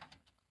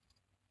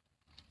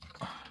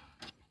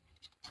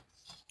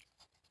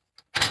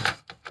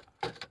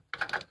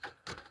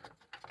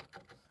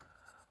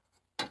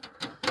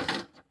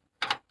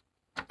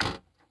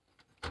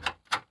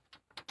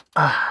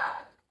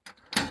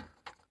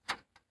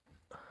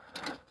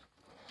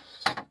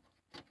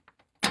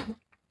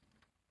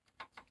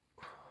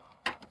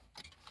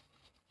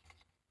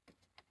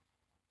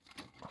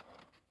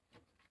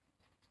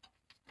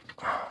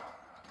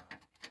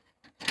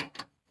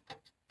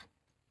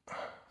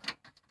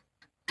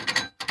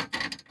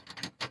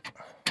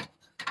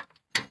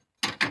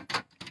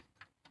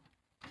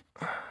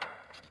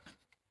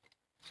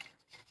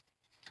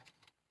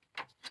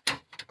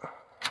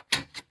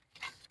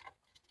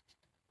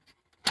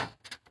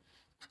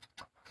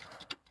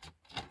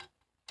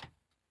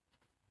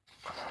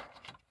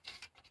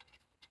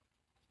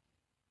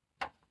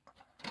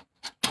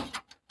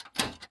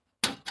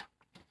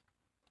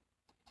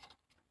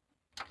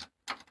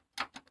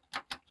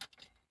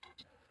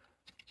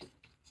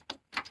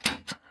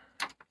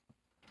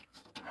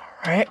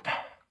 Right.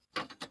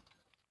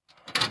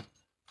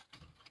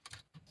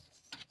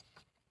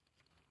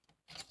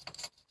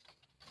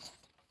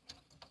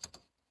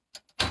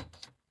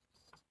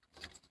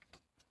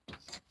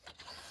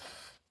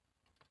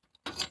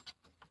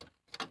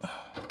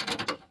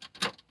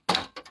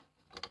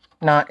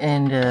 Not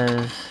end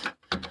as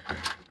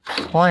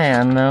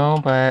planned though,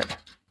 but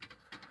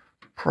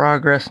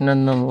progress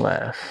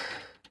nonetheless.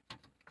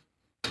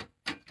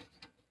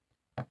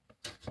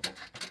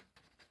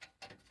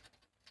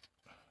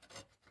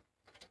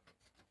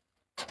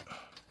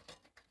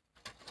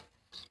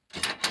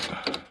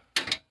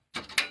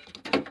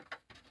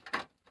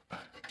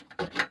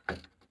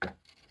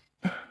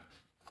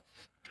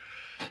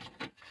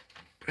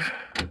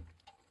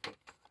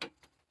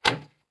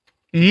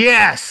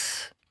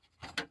 Yes!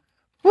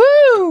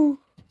 Woo!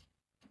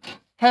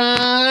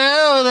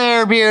 Hello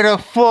there,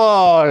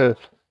 beautiful!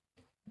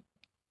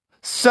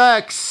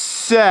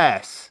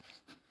 Success!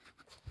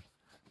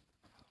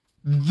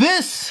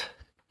 This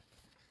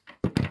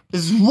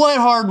is what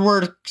hard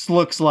work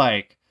looks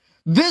like.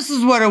 This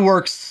is what it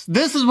works.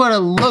 This is what it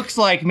looks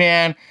like,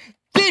 man.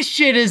 This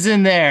shit is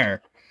in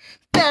there.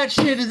 That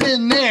shit is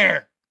in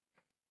there.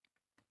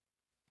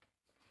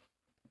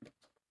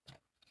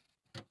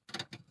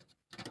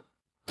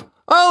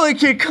 Oh, it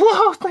can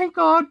close, thank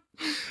God.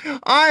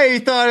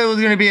 I thought it was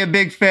going to be a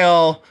big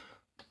fail.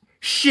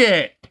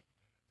 Shit.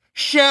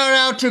 Shout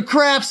out to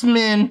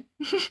Craftsman.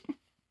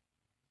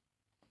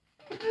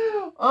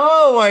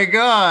 Oh my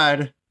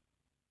God.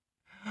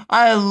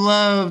 I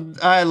love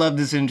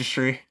this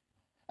industry.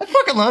 I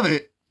fucking love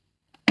it.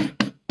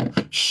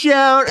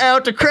 Shout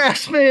out to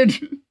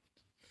Craftsman.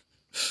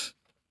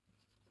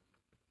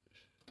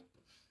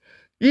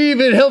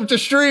 Even helped the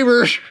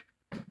streamers.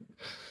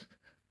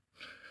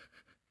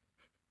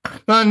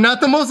 Not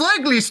the most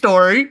likely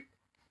story.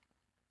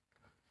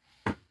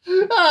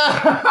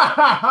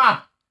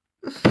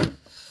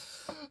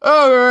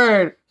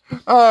 Alright,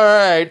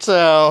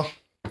 so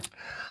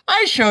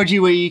I showed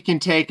you what you can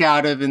take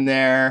out of in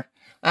there.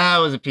 That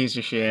was a piece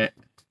of shit.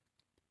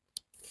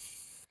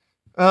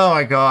 Oh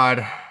my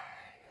god.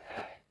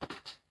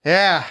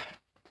 Yeah,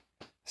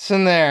 it's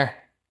in there.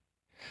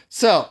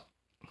 So,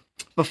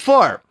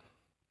 before,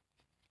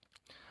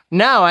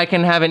 now I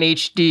can have an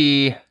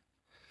HD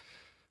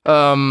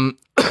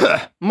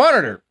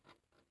monitor.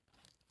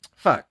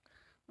 Fuck.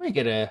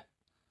 Let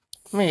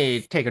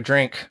me take a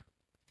drink.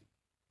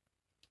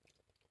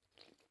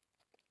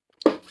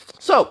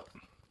 So,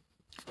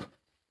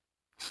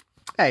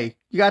 hey,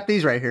 you got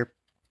these right here.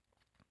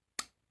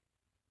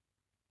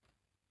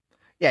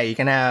 Yeah, you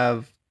can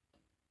have,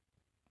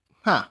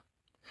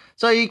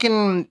 so you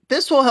can,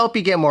 this will help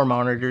you get more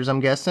monitors, I'm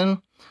guessing.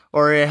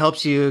 Or it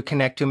helps you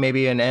connect to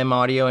maybe an M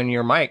audio in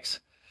your mics.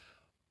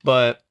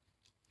 But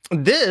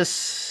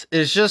this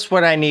is just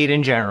what I need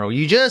in general.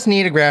 You just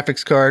need a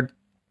graphics card.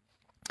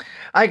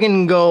 I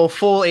can go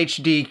full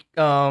HD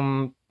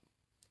on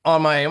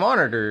my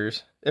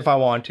monitors if I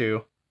want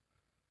to.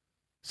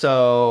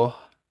 So,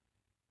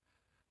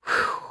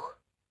 whew,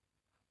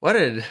 what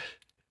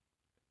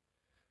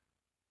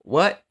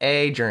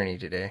a journey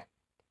today,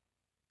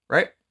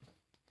 right?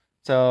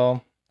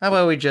 So, how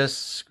about we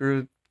just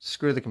screw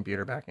the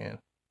computer back in,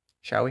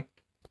 shall we?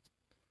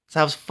 Let's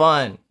have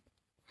fun.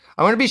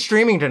 I'm gonna be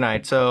streaming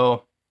tonight,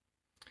 so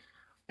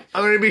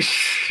I'm probably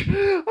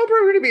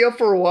gonna be up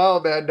for a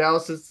while, man. Now,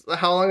 since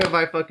how long have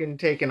I fucking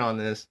taken on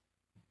this?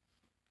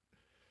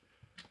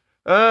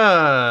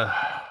 Oh,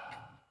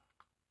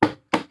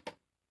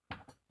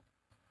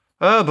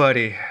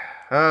 buddy.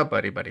 Oh,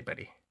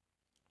 buddy.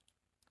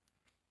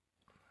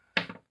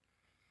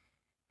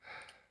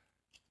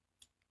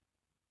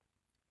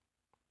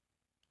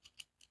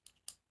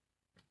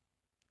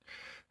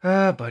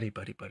 Ah, buddy.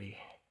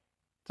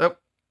 So,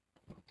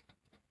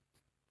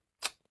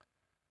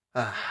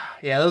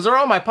 yeah, those are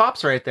all my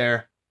pops right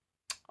there.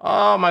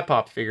 All my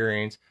pop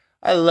figurines.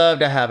 I love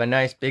to have a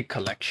nice big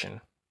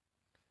collection.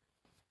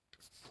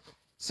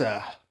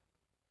 So,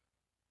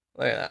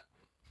 look at that.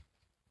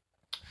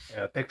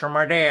 Yeah, a picture of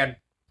my dad.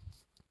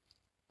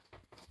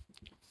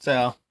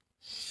 So,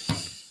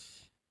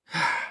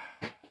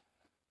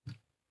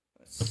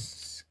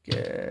 let's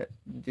get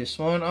this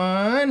one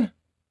on.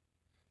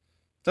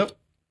 So,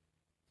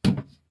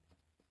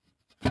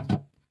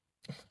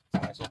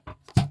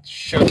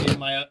 show you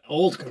my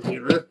old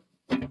computer.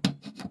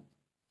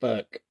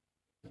 Fuck.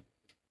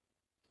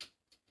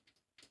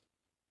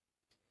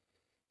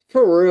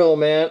 For real,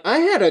 man. I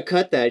had to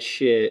cut that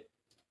shit.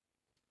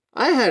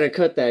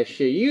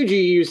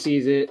 UGU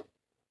sees it.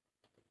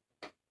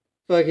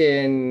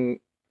 Fucking,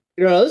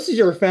 this is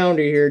your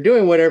founder here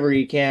doing whatever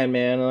he can,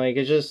 man. Like,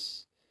 it's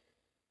just,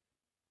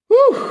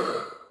 whew.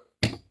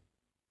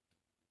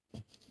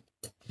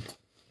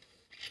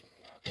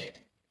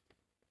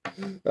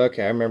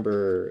 Okay, I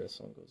remember this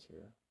one goes here.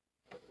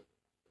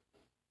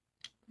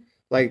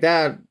 Like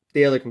that,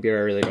 the other computer,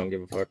 I really don't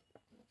give a fuck.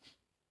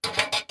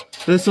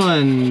 This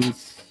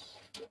one's,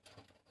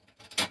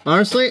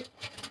 honestly,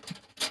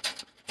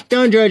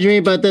 don't judge me,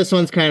 but this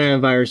one's kind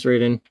of virus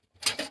ridden.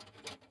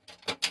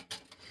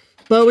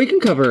 But we can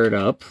cover it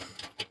up,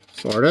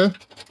 sorta.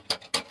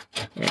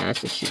 Yeah,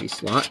 that's a shitty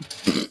slot.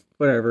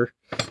 Whatever.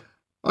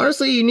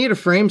 Honestly, you need a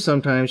frame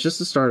sometimes just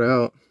to start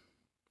out.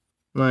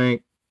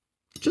 Like,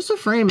 just a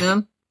frame,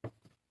 man.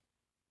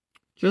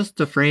 Just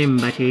a frame,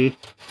 buddy.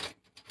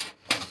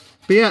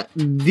 But yeah,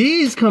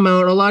 these come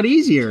out a lot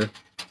easier.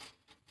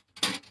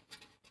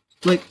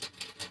 Like,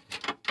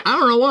 I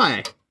don't know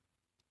why.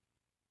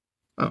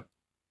 Oh.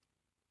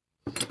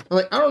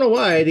 Like, I don't know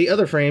why the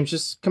other frames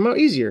just come out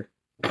easier.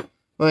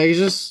 Like,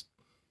 it's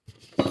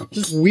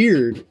just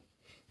weird.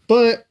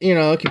 But,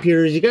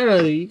 computers, you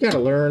gotta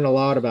learn a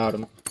lot about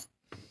them.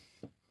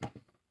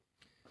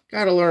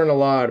 Gotta learn a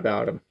lot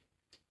about them.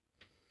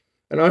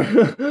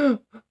 And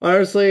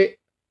honestly,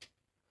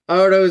 I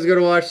thought I was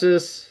gonna watch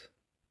this.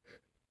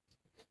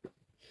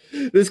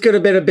 This could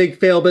have been a big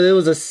fail, but it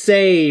was a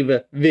save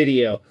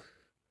video.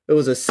 It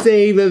was a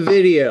save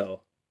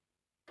video.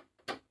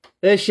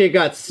 This shit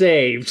got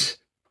saved.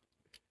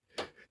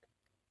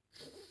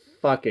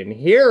 Fucking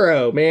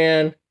hero,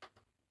 man.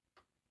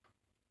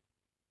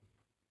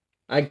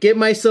 I get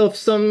myself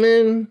some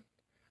in.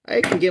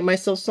 I can get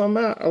myself some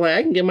out. Like,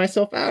 I can get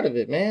myself out of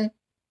it, man.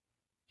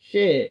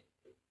 Shit.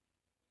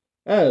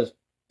 I was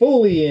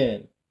fully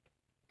in.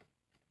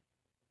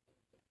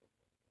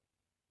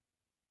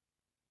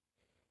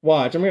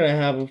 Watch, I'm gonna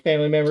have a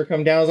family member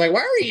come down. I was like,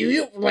 why are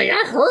you like,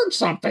 I heard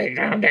something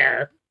down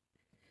there.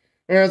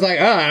 And I was like,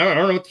 I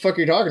don't know what the fuck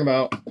you're talking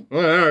about.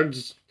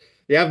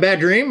 You have a bad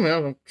dream?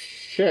 Well,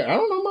 shit, I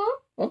don't know, Mom.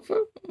 What the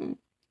fuck?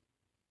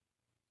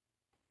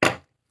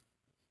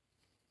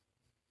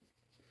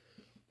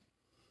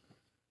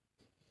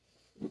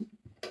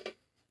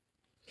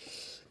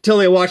 Till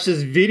they watch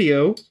this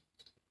video.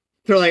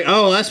 They're like,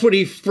 oh, that's what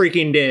he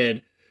freaking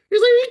did.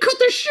 He's like, he cut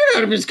the shit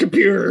out of his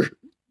computer.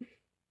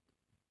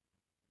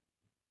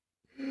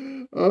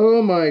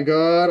 Oh my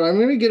god, I'm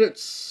gonna get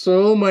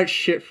so much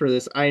shit for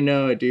this. I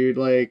know it, dude.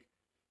 Like,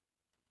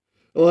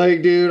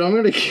 dude, I'm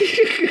gonna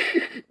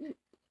get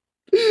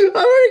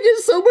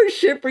so much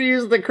shit for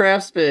using the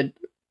Craftsman.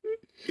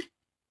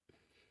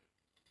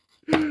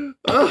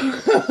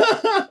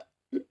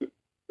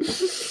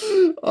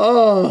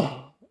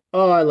 Oh.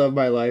 Oh, I love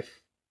my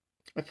life.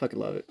 I fucking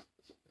love it.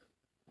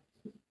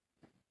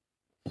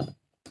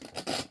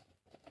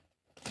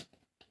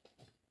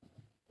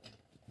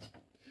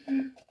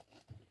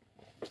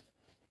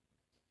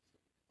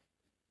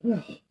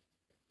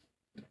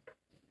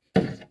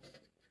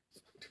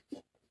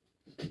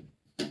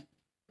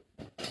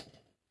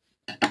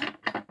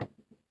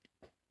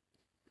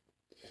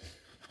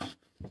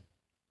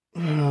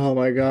 Oh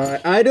my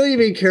god. I don't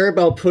even care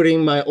about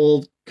putting my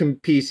old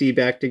PC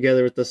back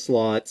together with the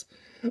slots.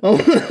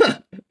 Oh.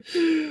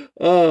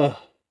 Oh.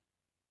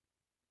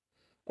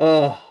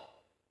 Oh.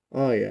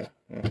 Oh yeah.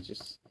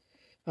 Just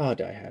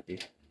die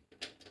happy.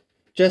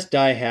 Just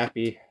die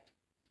happy.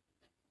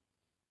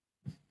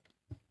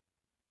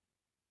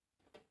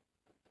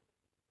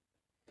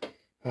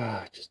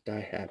 Just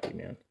die happy,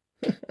 man.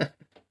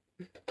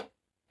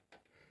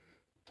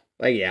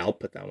 Like, yeah, I'll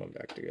put that one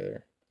back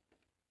together.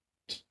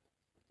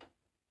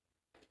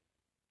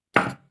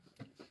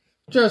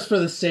 Just for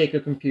the sake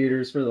of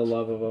computers, for the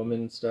love of them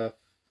and stuff.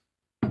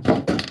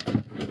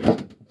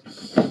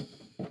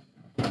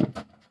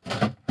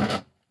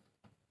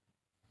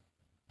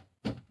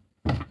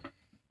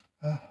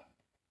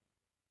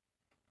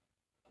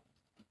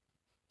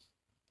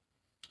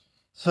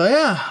 So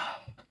yeah,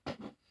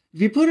 if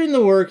you put in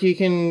the work, you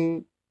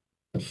can,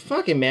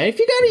 fucking man, if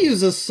you gotta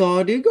use a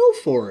saw, dude, go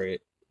for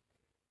it.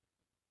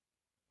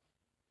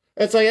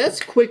 It's like, that's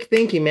quick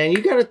thinking, man.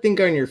 You gotta think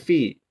on your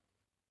feet.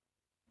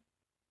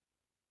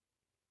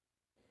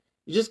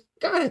 You just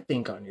gotta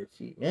think on your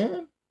feet,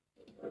 man.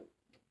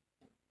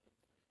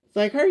 It's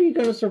like, how are you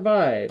gonna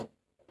survive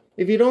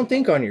if you don't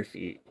think on your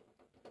feet?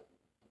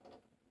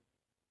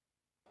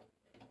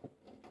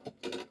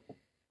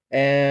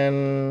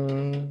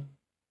 And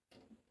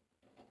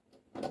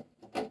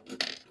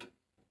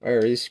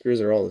whatever, these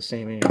screws are all the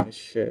same anyway.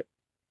 Shit.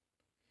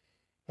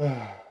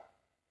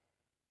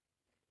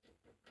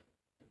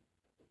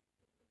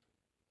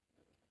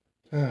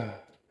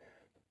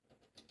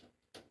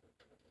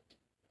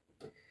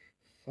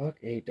 Fuck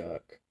a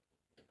duck.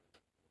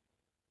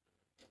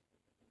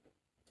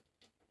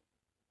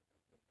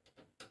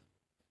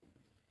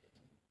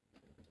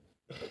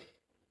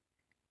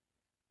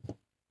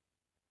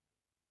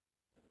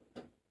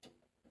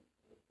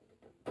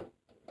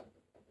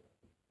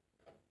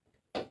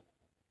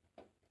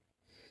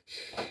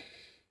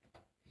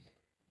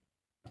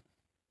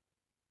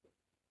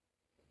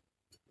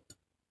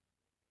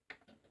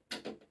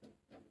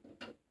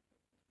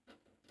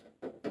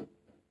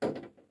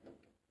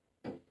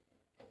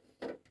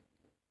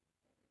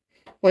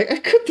 Like, I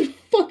cut the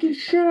fucking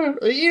shit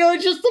out. You know,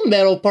 it's just the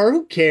metal part.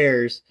 Who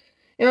cares?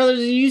 You know,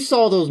 you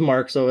saw those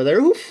marks over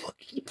there. Who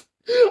fucking...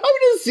 I'm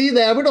gonna see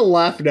that. I'm gonna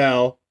laugh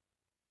now.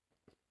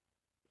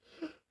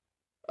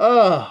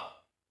 Oh.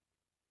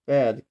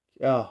 Bad.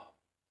 Oh.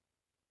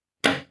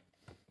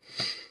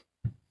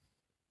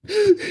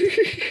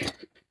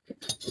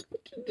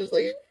 Just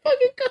like,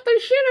 fucking cut the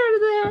shit out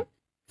of that.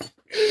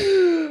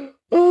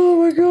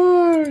 Oh my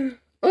god.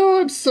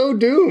 Oh, I'm so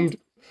doomed.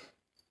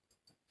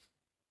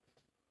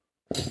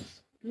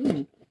 So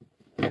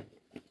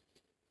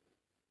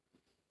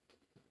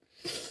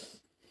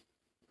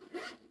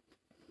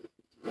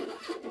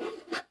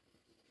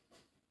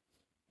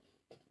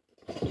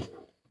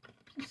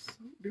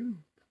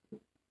doomed.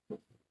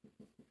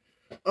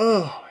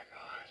 Oh my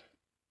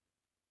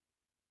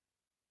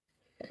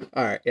god.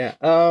 Alright, yeah.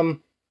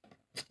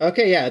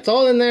 Okay, yeah, it's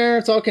all in there,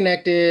 it's all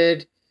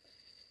connected.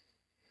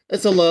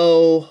 It's a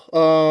low,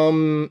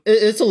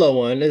 it's a low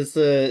one. It's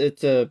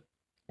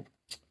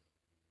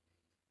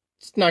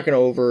not gonna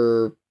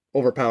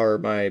overpower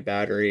my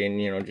battery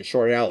and, you know, just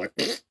short it out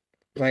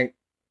like,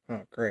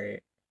 oh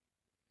great.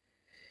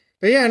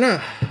 But yeah,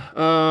 no,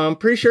 I'm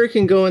pretty sure it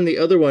can go in the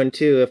other one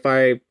too if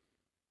I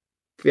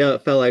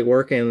felt like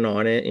working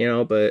on it, you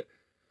know. But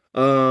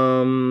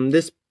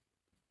this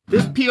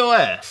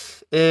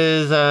POS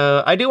is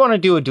I do want to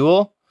do a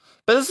dual,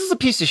 but this is a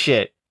piece of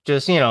shit.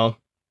 Just, you know,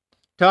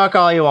 talk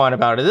all you want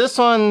about it. This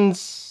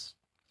one's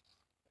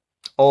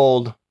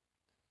old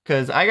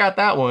because I got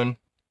that one.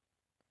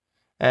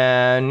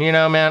 And, you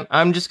know, man,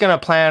 I'm just going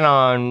to plan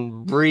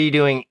on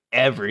redoing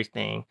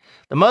everything.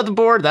 The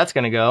motherboard, that's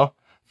going to go.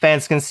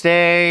 Fans can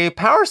stay.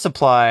 Power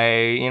supply,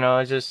 you know,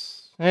 it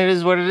is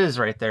what it is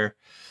right there.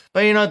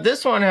 But, you know,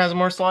 this one has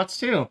more slots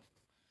too.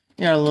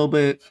 You got a little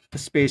bit of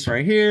space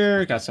right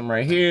here. Got some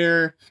right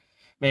here.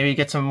 Maybe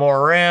get some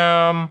more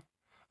RAM.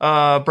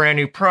 Brand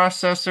new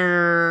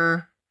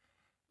processor.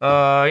 You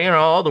know,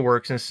 all the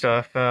works and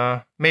stuff.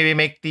 Maybe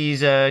make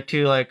these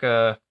two like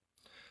a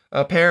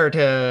pair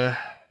to...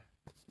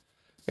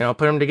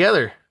 put them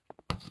together.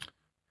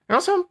 And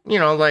also,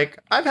 like,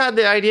 I've had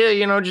the idea,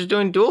 just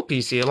doing dual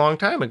PC a long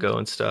time ago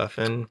and stuff,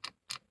 and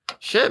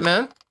shit,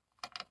 man.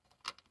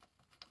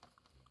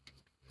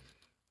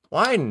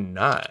 Why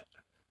not?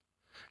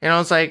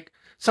 It's like,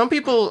 some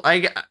people,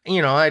 I've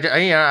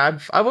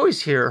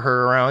always heard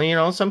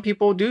around, some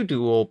people do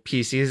dual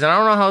PCs, and I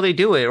don't know how they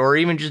do it, or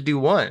even just do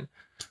one.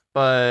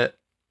 But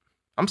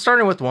I'm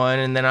starting with one,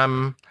 and then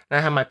I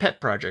have my pet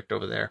project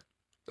over there.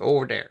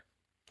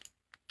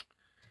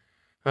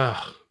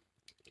 Ugh.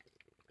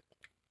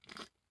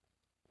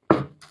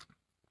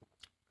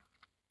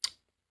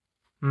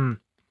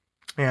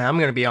 Yeah, I'm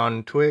gonna be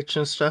on Twitch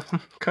and stuff.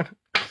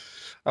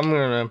 I'm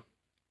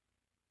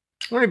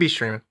gonna be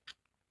streaming.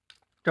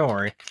 Don't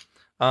worry.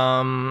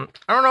 I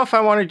don't know if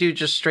I want to do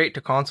just straight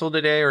to console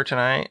today or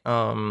tonight.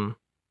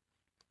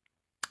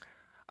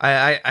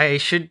 I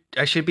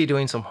should be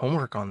doing some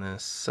homework on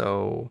this,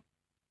 so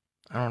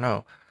I don't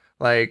know.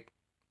 Like,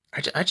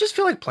 I just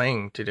feel like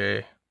playing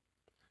today,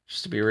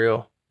 just to be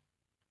real.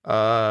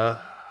 Let's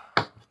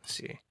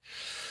see.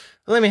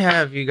 Let me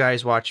have you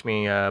guys watch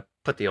me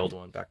put the old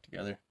one back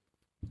together.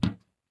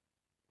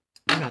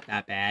 Not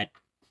that bad.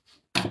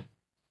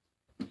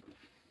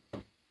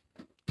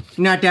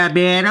 Not that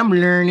bad. I'm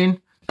learning.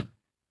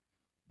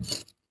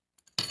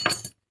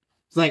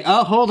 It's like,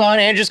 oh, hold on,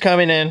 Andrew's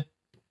coming in.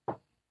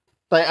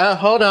 Like, oh,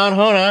 hold on,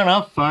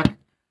 oh, fuck.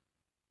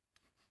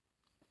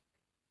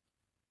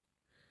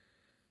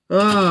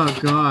 Oh,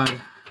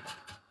 God.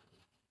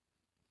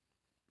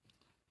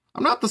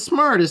 I'm not the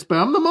smartest, but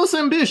I'm the most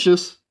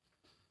ambitious.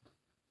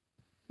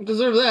 I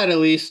deserve that, at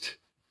least.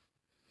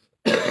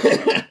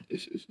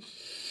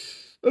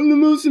 I'm the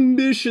most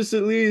ambitious,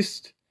 at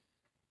least.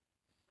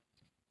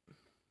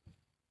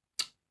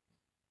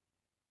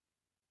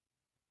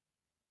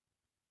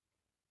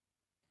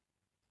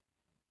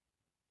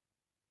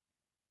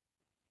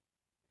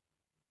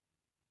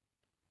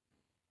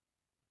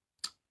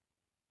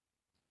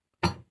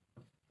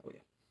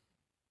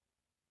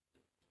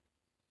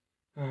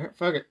 Alright,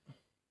 fuck it.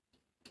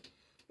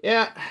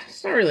 Yeah,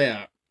 it's not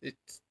really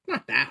it's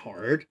not that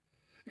hard.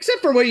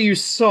 Except for what you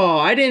saw.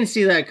 I didn't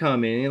see that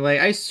coming.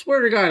 Like, I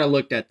swear to God I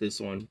looked at this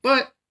one.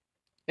 But,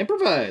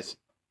 improvise.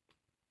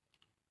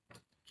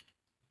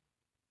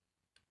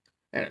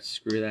 I gotta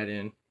screw that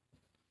in.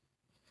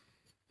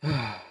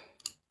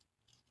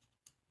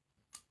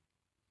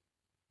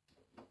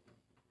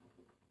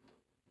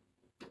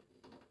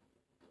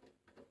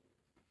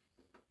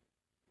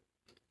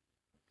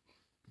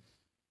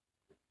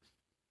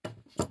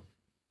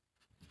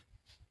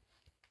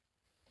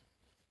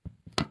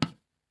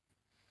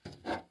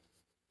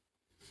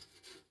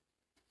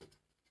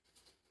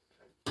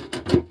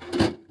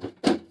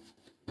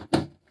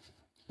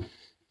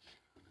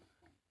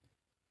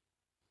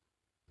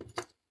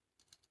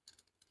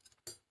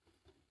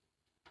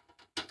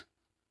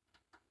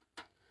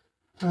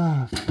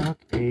 Ah, fuck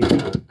a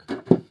duck.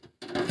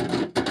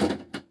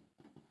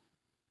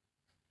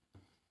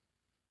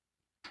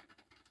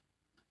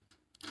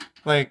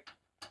 Like,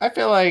 I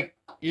feel like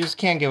you just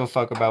can't give a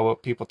fuck about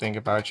what people think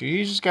about you.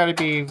 You just gotta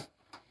be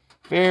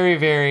very,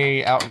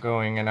 very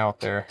outgoing and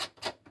out there.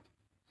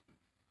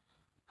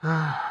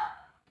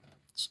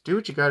 Just do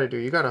what you gotta do.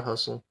 You gotta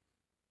hustle.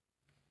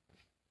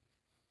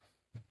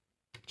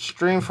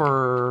 Stream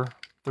for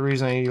the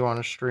reason you want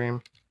to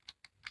stream.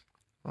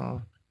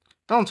 Well,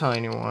 don't tell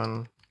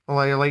anyone. Don't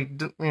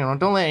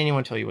let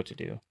anyone tell you what to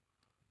do.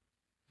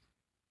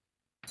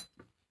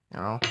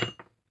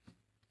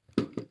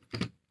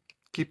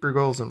 Keep your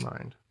goals in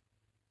mind.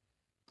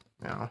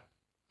 You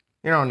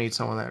don't need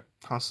someone that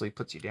constantly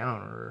puts you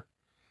down or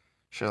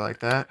shit like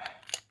that.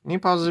 You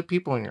need positive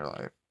people in your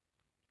life.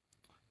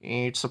 You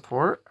need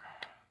support.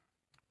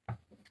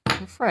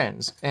 And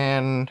friends.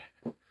 And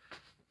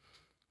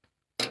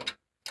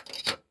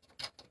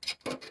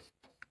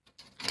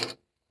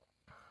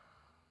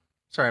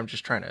sorry, I'm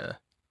just trying to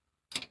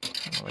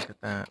look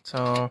at that.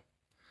 So,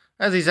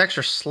 as these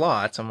extra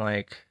slots, I'm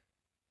like,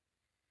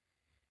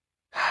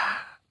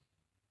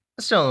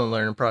 it's still in the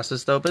learning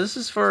process though, but this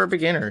is for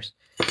beginners.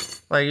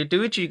 Like,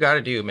 do what you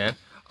gotta do, man.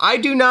 I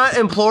do not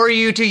implore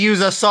you to use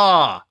a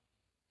saw.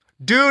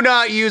 Do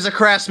not use a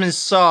craftsman's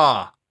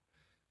saw.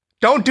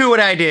 Don't do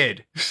what I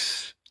did.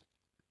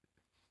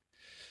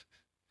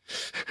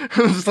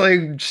 It's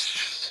like,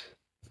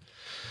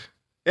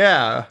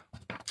 yeah,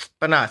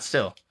 but not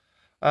still.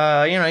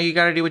 You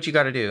gotta do what you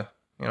gotta do,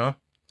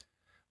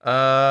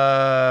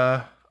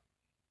 I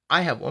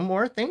have one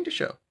more thing to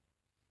show.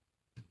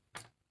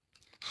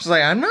 She's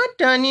like, I'm not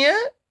done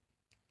yet.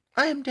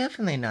 I am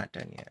definitely not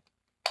done yet.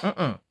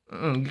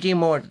 Give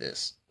more of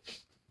this.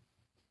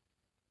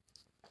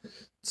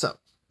 So.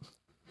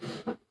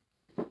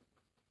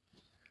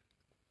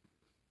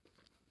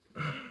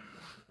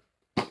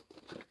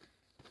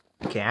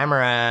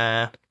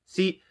 Camera.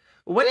 See,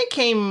 when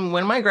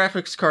my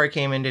graphics card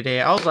came in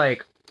today, I was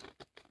like,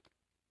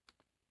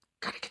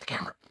 gotta get the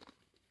camera.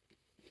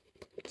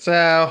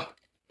 So,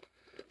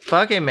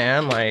 fuck it,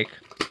 man. Like,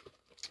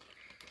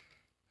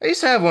 I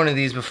used to have one of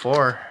these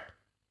before.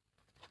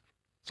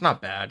 It's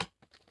not bad.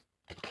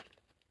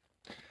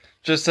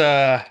 just you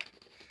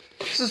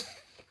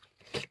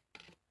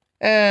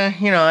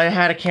know, I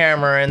had a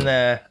camera in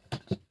the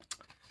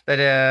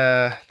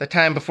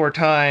time before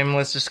time,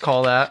 let's just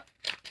call that.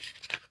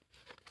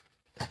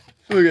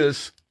 Look at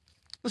this.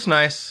 That's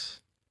nice.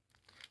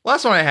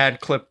 Last one I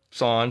had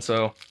clips on,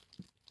 so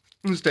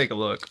let's take a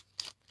look.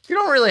 You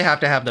don't really have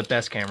to have the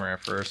best camera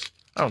at first.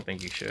 I don't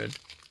think you should.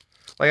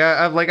 Like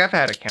I've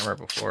had a camera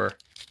before.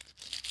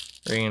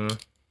 I mean, it's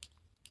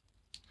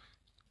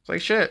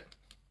like shit.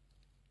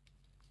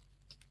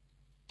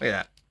 Look at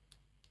that.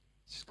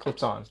 It just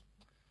clips on.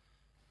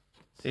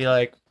 See,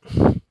 like,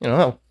 you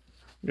know,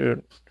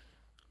 dude.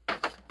 There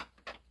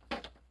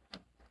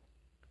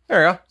we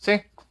go.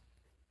 See?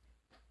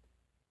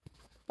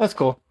 That's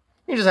cool.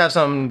 You just have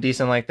something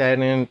decent like that,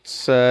 and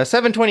it's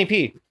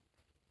 720p.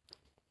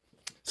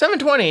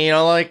 720, you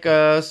know, like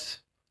a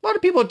lot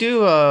of people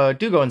do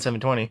go in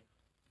 720.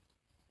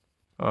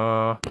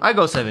 I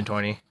go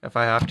 720 if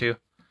I have to,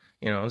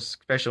 you know,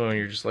 especially when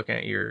you're just looking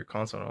at your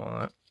console and all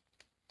that.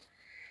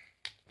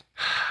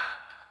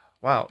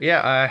 Wow,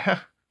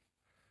 yeah,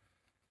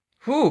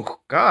 whew,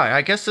 God,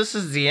 I guess this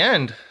is the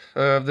end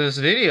of this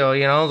video,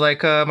 you know,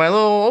 like, my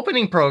little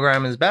opening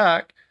program is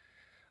back.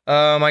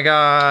 I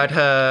got,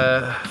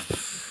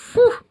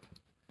 whew,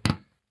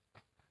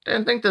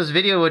 didn't think this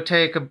video would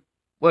take,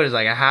 what is it,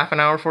 like a half an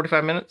hour,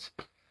 45 minutes?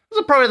 This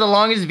is probably the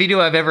longest video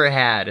I've ever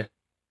had.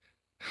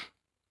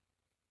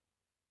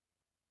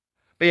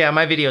 But yeah,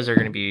 my videos are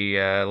going to be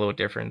a little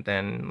different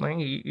than, like,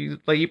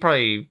 you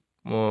probably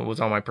was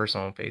on my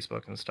personal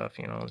Facebook and stuff,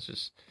 you know, it's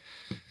just,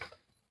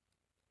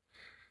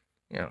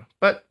 you know,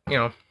 but, you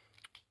know,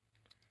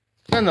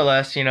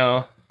 nonetheless, you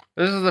know,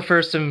 this is the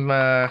first of,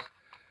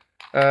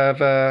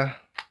 yeah,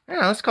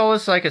 let's call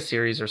this like a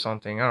series or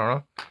something, I don't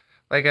know,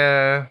 like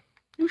a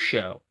new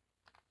show,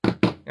 you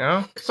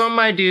know, something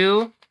I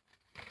do,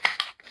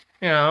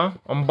 you know,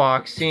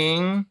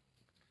 unboxing,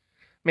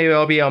 maybe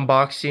I'll be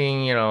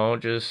unboxing, you know,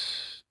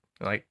 just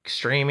like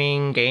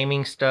streaming,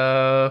 gaming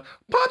stuff,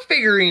 pop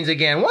figurines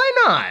again, why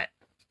not?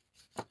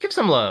 Give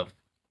some love.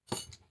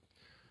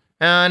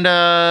 And,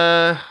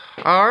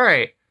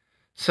 alright,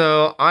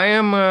 so I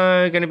am,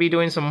 gonna be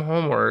doing some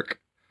homework.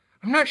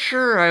 I'm not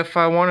sure if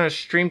I want to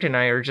stream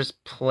tonight or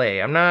just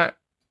play. I'm not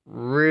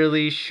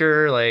really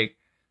sure, like,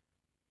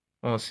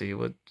 well, let's see,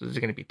 what is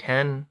it gonna be,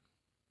 10?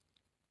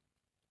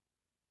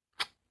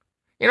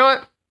 You know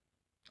what?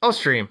 I'll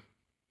stream.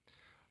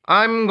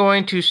 I'm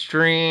going to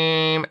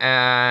stream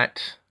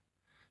at,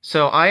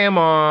 so I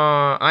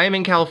am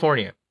in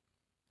California,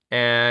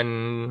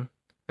 and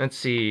let's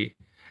see,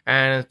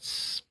 and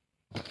it's,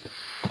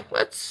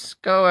 let's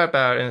go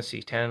about, let's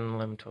see, 10,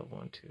 11, 12,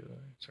 1, 2,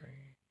 sorry,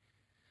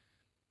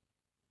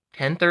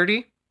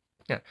 10:30?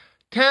 Yeah,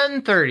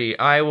 10:30,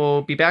 I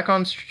will be back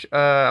on,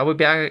 I will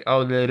be back,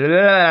 oh, blah,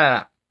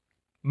 blah,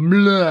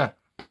 blah.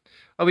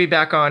 I'll be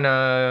back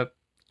on,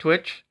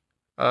 Twitch.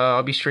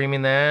 I'll be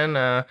streaming then.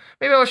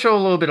 Maybe I'll show a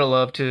little bit of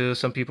love to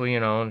some people, you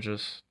know,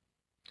 just,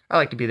 I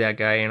like to be that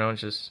guy, you know,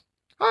 just,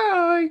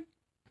 hi.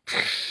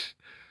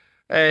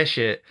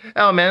 Shit.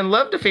 Oh, man,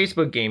 love the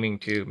Facebook gaming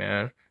too,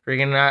 man.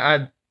 Freaking,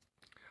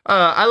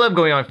 I love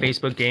going on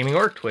Facebook gaming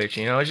or Twitch,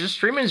 you know, it's just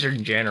streaming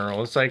in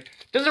general. It's like,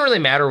 it doesn't really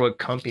matter what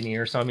company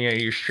or something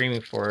you're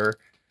streaming for.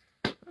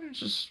 It's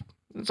just,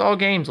 it's all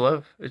games,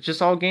 love. It's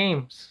just all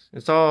games.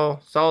 It's all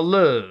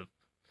love.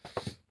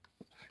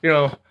 You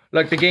know,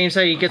 like the games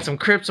how you get some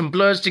Crips and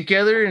Bloods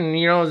together and,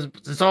 you know,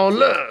 it's all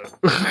love.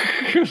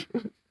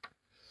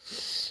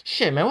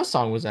 Shit, man, what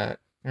song was that?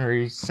 Or are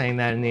you saying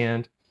that in the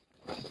end?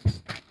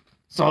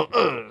 So,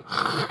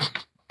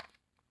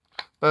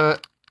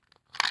 but,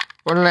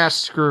 one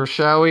last screw,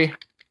 shall we?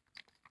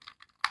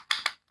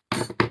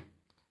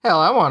 Hell,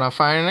 I want to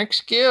find an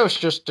excuse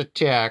just to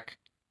attack.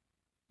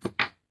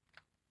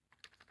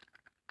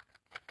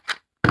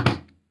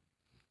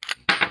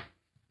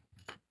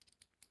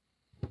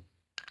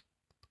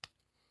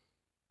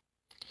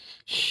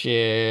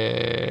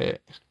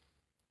 Shit.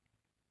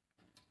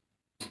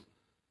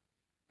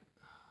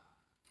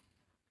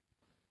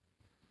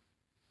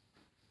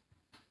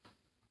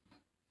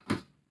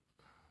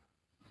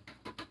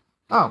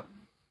 Oh.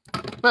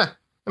 That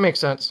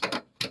makes sense.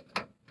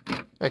 Yeah,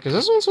 because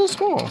this one's so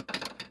small.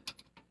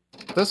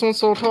 This one's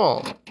so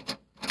tall.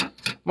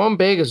 One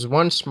big is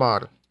one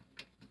small.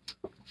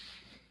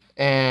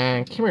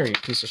 And come here, you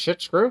piece of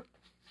shit, screw.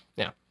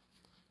 Yeah.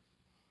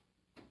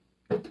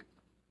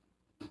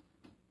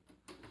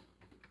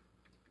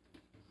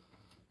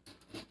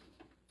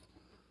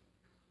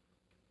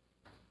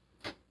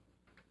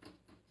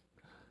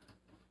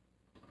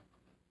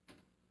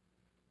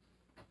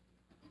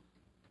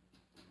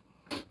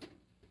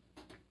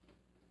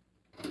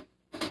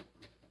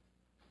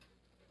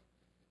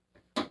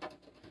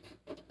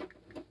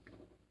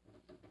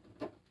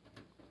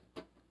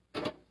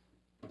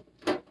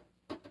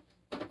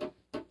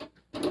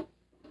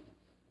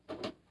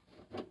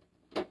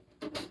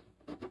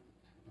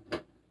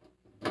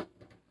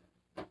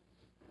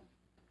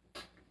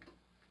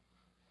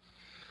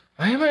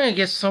 I'm gonna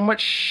get so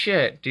much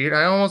shit, dude.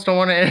 I almost don't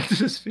want to edit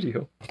this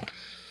video.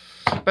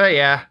 But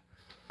yeah.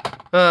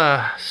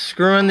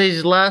 Screwing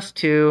these last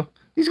two.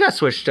 These got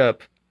switched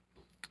up.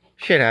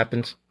 Shit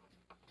happens.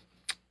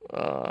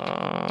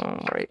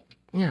 Right.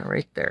 Yeah,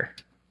 right there.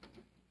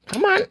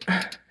 Come on.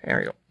 There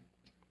we go.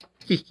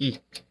 Hee.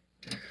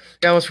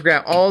 I almost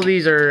forgot. All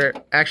these are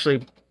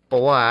actually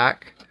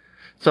black.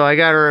 So I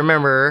gotta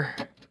remember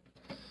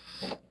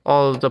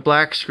all of the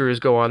black screws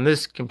go on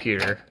this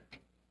computer.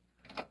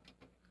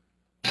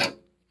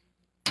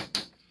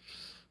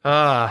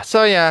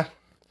 So yeah.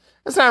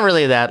 It's not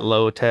really that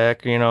low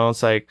tech, you know.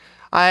 It's like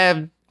I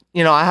have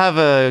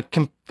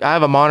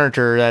a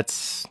monitor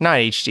that's not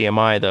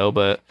HDMI though,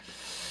 but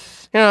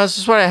you know, it's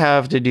just what I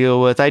have to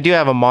deal with. I do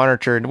have a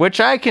monitor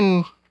which I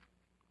can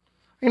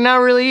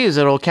not really use.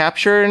 It'll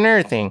capture and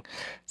everything.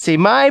 See,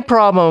 my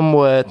problem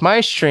with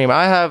my stream,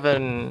 I have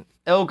an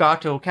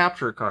Elgato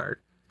capture card,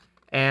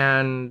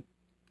 and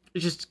it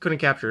just couldn't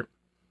capture it.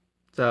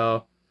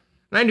 So,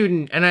 and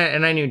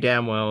I knew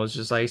damn well it's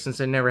just like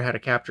since I never had a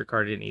capture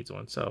card, it needs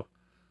one. So.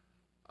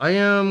 I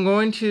am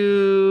going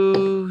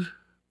to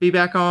be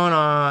back on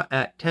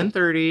at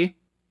 10:30.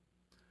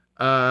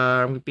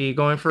 I'm going to be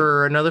going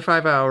for another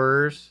 5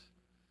 hours.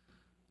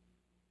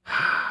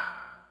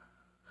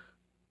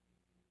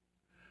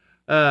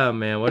 Oh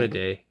man, what a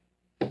day.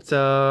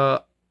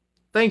 So,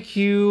 thank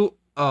you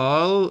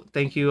all.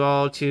 Thank you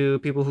all to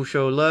people who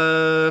show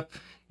love,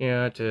 you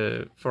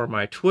know, for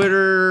my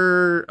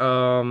Twitter,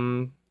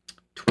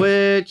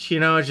 Twitch, you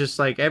know, it's just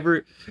like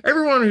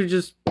everyone who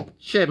just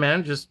shit,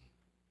 man, just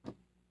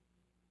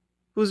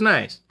who's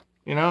nice,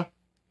 you know?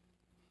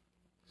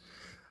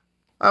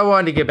 I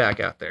wanted to get back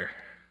out there.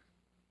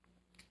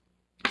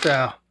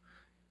 So,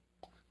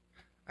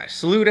 I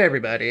salute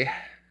everybody.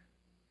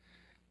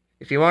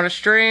 If you want to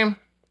stream,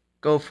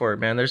 go for it,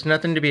 man. There's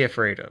nothing to be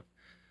afraid of.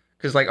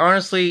 Because, like,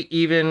 honestly,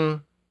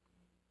 even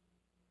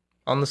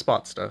on the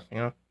spot stuff, you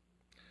know?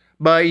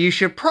 But you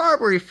should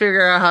probably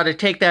figure out how to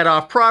take that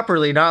off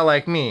properly, not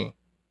like me.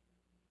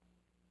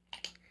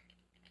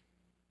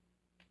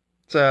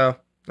 So,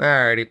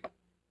 alrighty.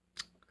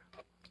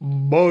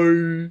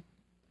 Bye.